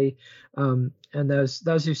party. And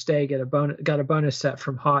those who stay got a bonus set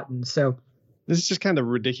from Hawtin. So this is just kind of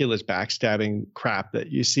ridiculous backstabbing crap that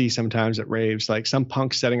you see sometimes at raves, like some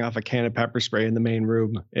punk setting off a can of pepper spray in the main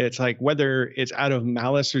room. It's like whether it's out of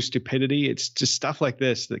malice or stupidity, it's just stuff like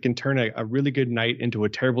this that can turn a really good night into a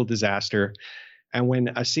terrible disaster. And when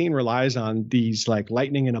a scene relies on these like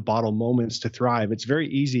lightning in a bottle moments to thrive, it's very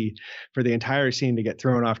easy for the entire scene to get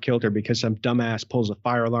thrown off kilter because some dumbass pulls a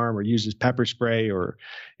fire alarm or uses pepper spray, or,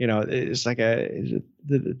 it's like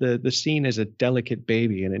the scene is a delicate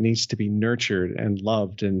baby and it needs to be nurtured and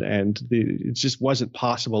loved. And it just wasn't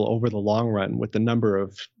possible over the long run with the number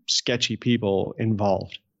of sketchy people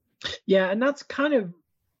involved. Yeah. And that's kind of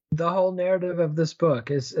the whole narrative of this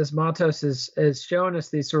book is Matos is showing us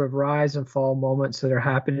these sort of rise and fall moments that are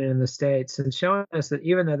happening in the States, and showing us that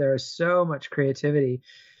even though there is so much creativity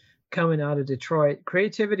coming out of Detroit,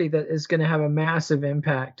 creativity that is going to have a massive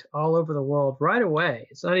impact all over the world right away.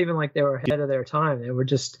 It's not even like they were ahead of their time. They were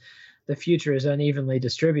just, the future is unevenly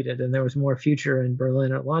distributed, and there was more future in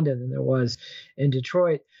Berlin or London than there was in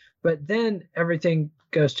Detroit. But then everything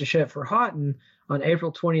goes to shit for Hawtin on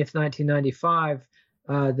April 20th, 1995.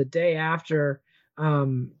 The day after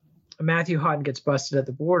Matthew Hawtin gets busted at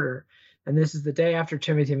the border. And this is the day after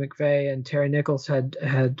Timothy McVeigh and Terry Nichols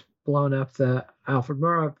had blown up the Alfred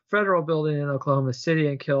Murrah Federal Building in Oklahoma City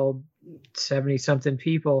and killed 70-something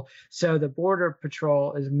people. So the Border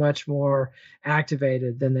Patrol is much more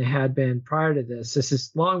activated than they had been prior to this. This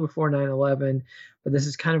is long before 9/11, but this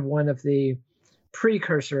is kind of one of the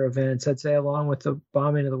precursor events, I'd say, along with the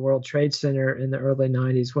bombing of the World Trade Center in the early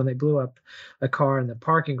 90s when they blew up a car in the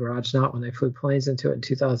parking garage, not when they flew planes into it in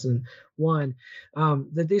 2001.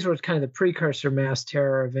 That these were kind of the precursor mass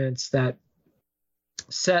terror events that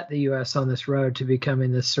set the U.S. on this road to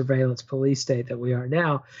becoming this surveillance police state that we are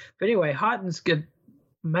now. But anyway,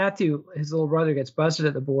 Matthew, his little brother, gets busted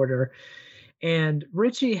at the border. And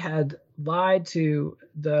Richie had lied to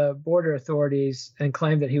the border authorities and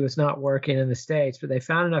claimed that he was not working in the States, but they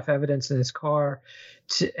found enough evidence in his car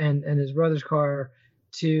and his brother's car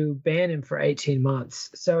to ban him for 18 months.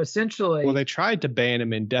 So essentially, well, they tried to ban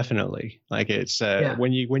him indefinitely. Like it's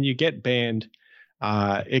when you get banned,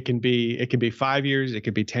 it can be 5 years, it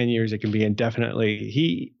could be 10 years, it can be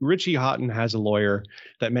indefinitely. Richie Hawtin has a lawyer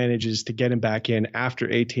that manages to get him back in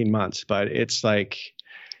after 18 months, but it's like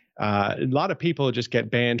a lot of people just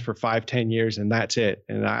get banned for 5-10 years and that's it.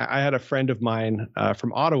 And I had a friend of mine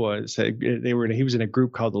from Ottawa said he was in a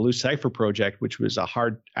group called the Loose Cipher Project, which was a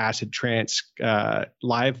hard acid trance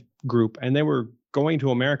live group, and they were going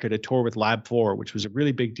to America to tour with Lab 4, which was a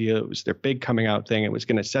really big deal. It was their big coming out thing. It was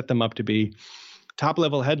going to set them up to be top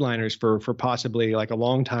level headliners for possibly like a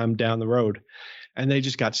long time down the road. And they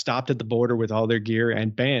just got stopped at the border with all their gear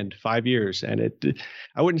and banned 5 years. And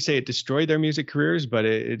I wouldn't say it destroyed their music careers, but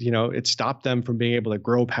it stopped them from being able to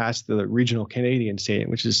grow past the regional Canadian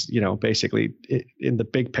scene, which is, basically in the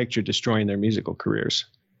big picture, destroying their musical careers.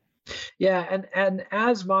 Yeah. And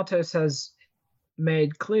as Matos has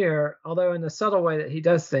made clear, although in the subtle way that he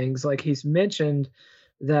does things, like he's mentioned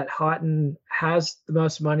that Hawtin has the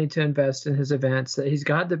most money to invest in his events, that he's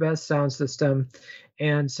got the best sound system.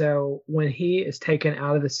 And so when he is taken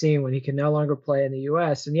out of the scene, when he can no longer play in the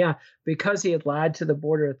U.S., and because he had lied to the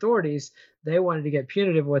border authorities, they wanted to get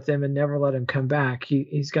punitive with him and never let him come back.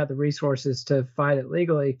 He's got the resources to fight it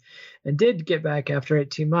legally and did get back after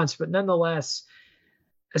 18 months, but nonetheless,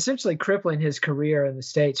 essentially crippling his career in the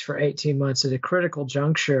States for 18 months at a critical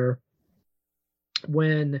juncture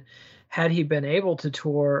when, had he been able to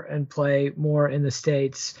tour and play more in the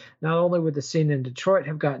States, not only would the scene in Detroit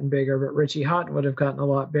have gotten bigger, but Richie Hawtin would have gotten a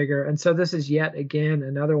lot bigger. And so this is yet again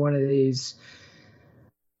another one of these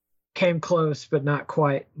came close but not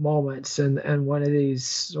quite moments, and one of these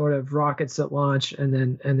sort of rockets that launch and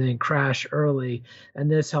then crash early.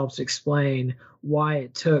 And this helps explain why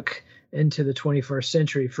it took into the 21st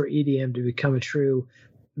century for EDM to become a true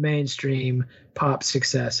mainstream pop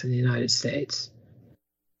success in the United States.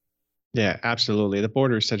 Yeah, absolutely. The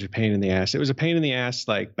border is such a pain in the ass. It was a pain in the ass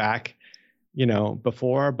like back,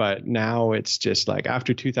 before, but now it's just like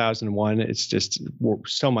after 2001, it's just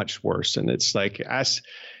so much worse. And it's like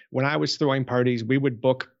when I was throwing parties, we would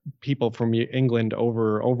book people from England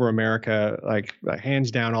over America, like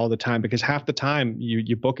hands down all the time, because half the time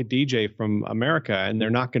you book a DJ from America and they're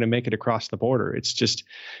not going to make it across the border. It's just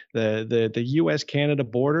the US-Canada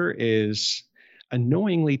border is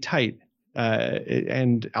annoyingly tight.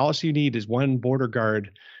 And all you need is one border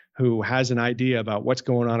guard who has an idea about what's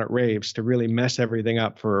going on at raves to really mess everything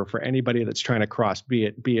up for anybody that's trying to cross, be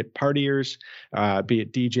it partiers, be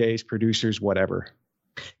it DJs, producers, whatever.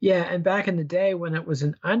 Yeah, and back in the day when it was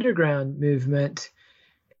an underground movement,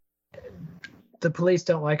 the police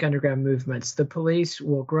don't like underground movements. The police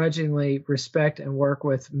will grudgingly respect and work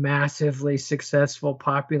with massively successful,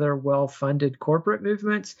 popular, well-funded corporate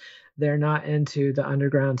movements. They're not into the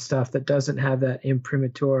underground stuff that doesn't have that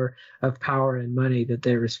imprimatur of power and money that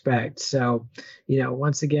they respect. So,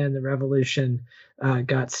 once again, the revolution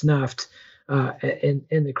got snuffed in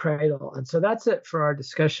the cradle. And so that's it for our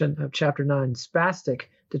discussion of Chapter 9, Spastic,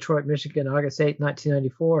 Detroit, Michigan, August 8,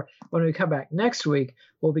 1994. When we come back next week,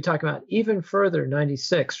 we'll be talking about Even Further,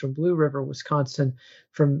 96, from Blue River, Wisconsin,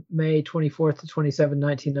 from May 24th to 27,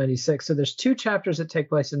 1996. So there's 2 chapters that take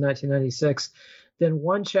place in 1996, then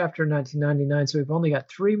 1 chapter in 1999. So we've only got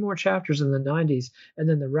 3 more chapters in the 90s, and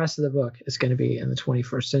then the rest of the book is going to be in the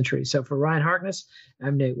 21st century. So for Ryan Harkness,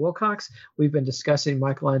 I'm Nate Wilcox. We've been discussing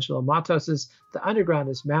Michelangelo Matos's The Underground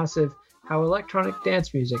is Massive, How Electronic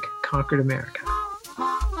Dance Music Conquered America.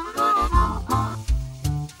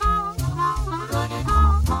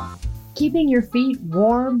 Keeping your feet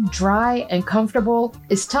warm, dry, and comfortable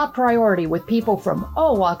is top priority with people from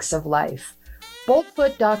all walks of life.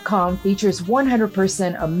 Boltfoot.com features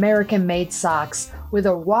 100% American-made socks with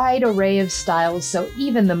a wide array of styles so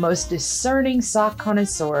even the most discerning sock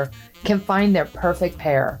connoisseur can find their perfect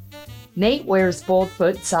pair. Nate wears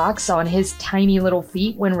Boltfoot socks on his tiny little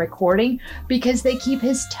feet when recording because they keep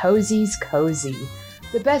his toesies cozy.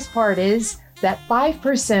 The best part is that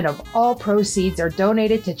 5% of all proceeds are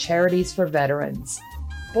donated to charities for veterans.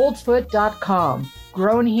 Boltfoot.com.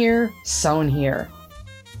 Grown here, sewn here.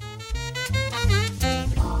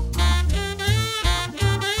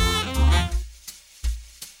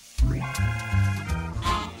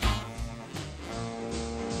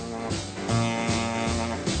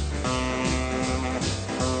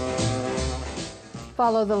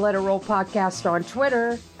 Follow the Let It Roll podcast on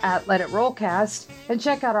Twitter at Let It Rollcast and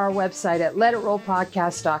check out our website at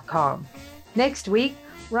letitrollpodcast.com. Next week,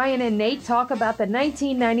 Ryan and Nate talk about the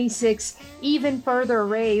 1996 Even Further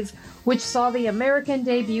rave which saw the American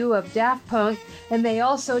debut of Daft Punk, and they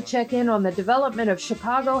also check in on the development of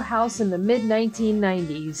Chicago House in the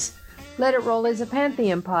mid-1990s. Let It Roll is a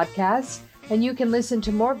Pantheon podcast, and you can listen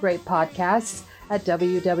to more great podcasts at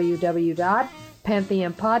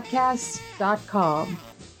www.pantheonpodcasts.com.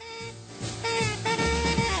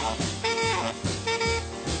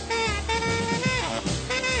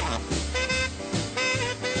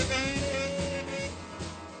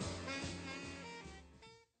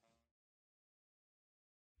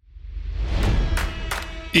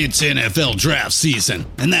 It's NFL draft season,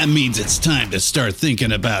 and that means it's time to start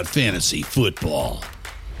thinking about fantasy football.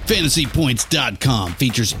 FantasyPoints.com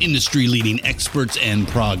features industry-leading experts and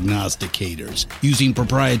prognosticators using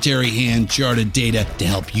proprietary hand-charted data to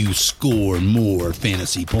help you score more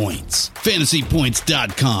fantasy points.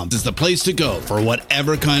 FantasyPoints.com is the place to go for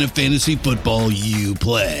whatever kind of fantasy football you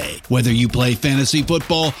play. Whether you play fantasy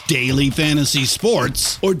football, daily fantasy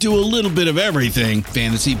sports, or do a little bit of everything,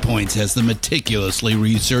 Fantasy Points has the meticulously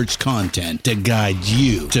researched content to guide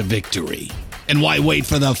you to victory. And why wait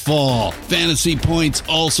for the fall? Fantasy Points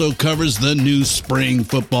also covers the new spring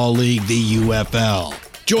football league, the UFL.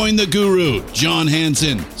 Join the guru, John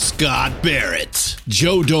Hansen, Scott Barrett,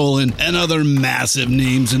 Joe Dolan, and other massive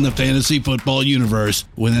names in the fantasy football universe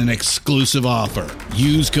with an exclusive offer.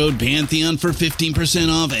 Use code Pantheon for 15%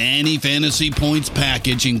 off any Fantasy Points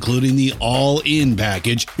package, including the all-in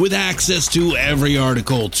package, with access to every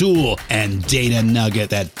article, tool, and data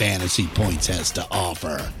nugget that Fantasy Points has to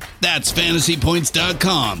offer. That's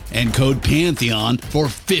FantasyPoints.com and code Pantheon for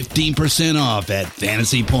 15% off at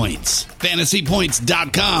Fantasy Points.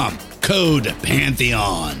 FantasyPoints.com, code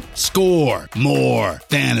Pantheon. Score more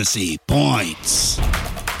fantasy points.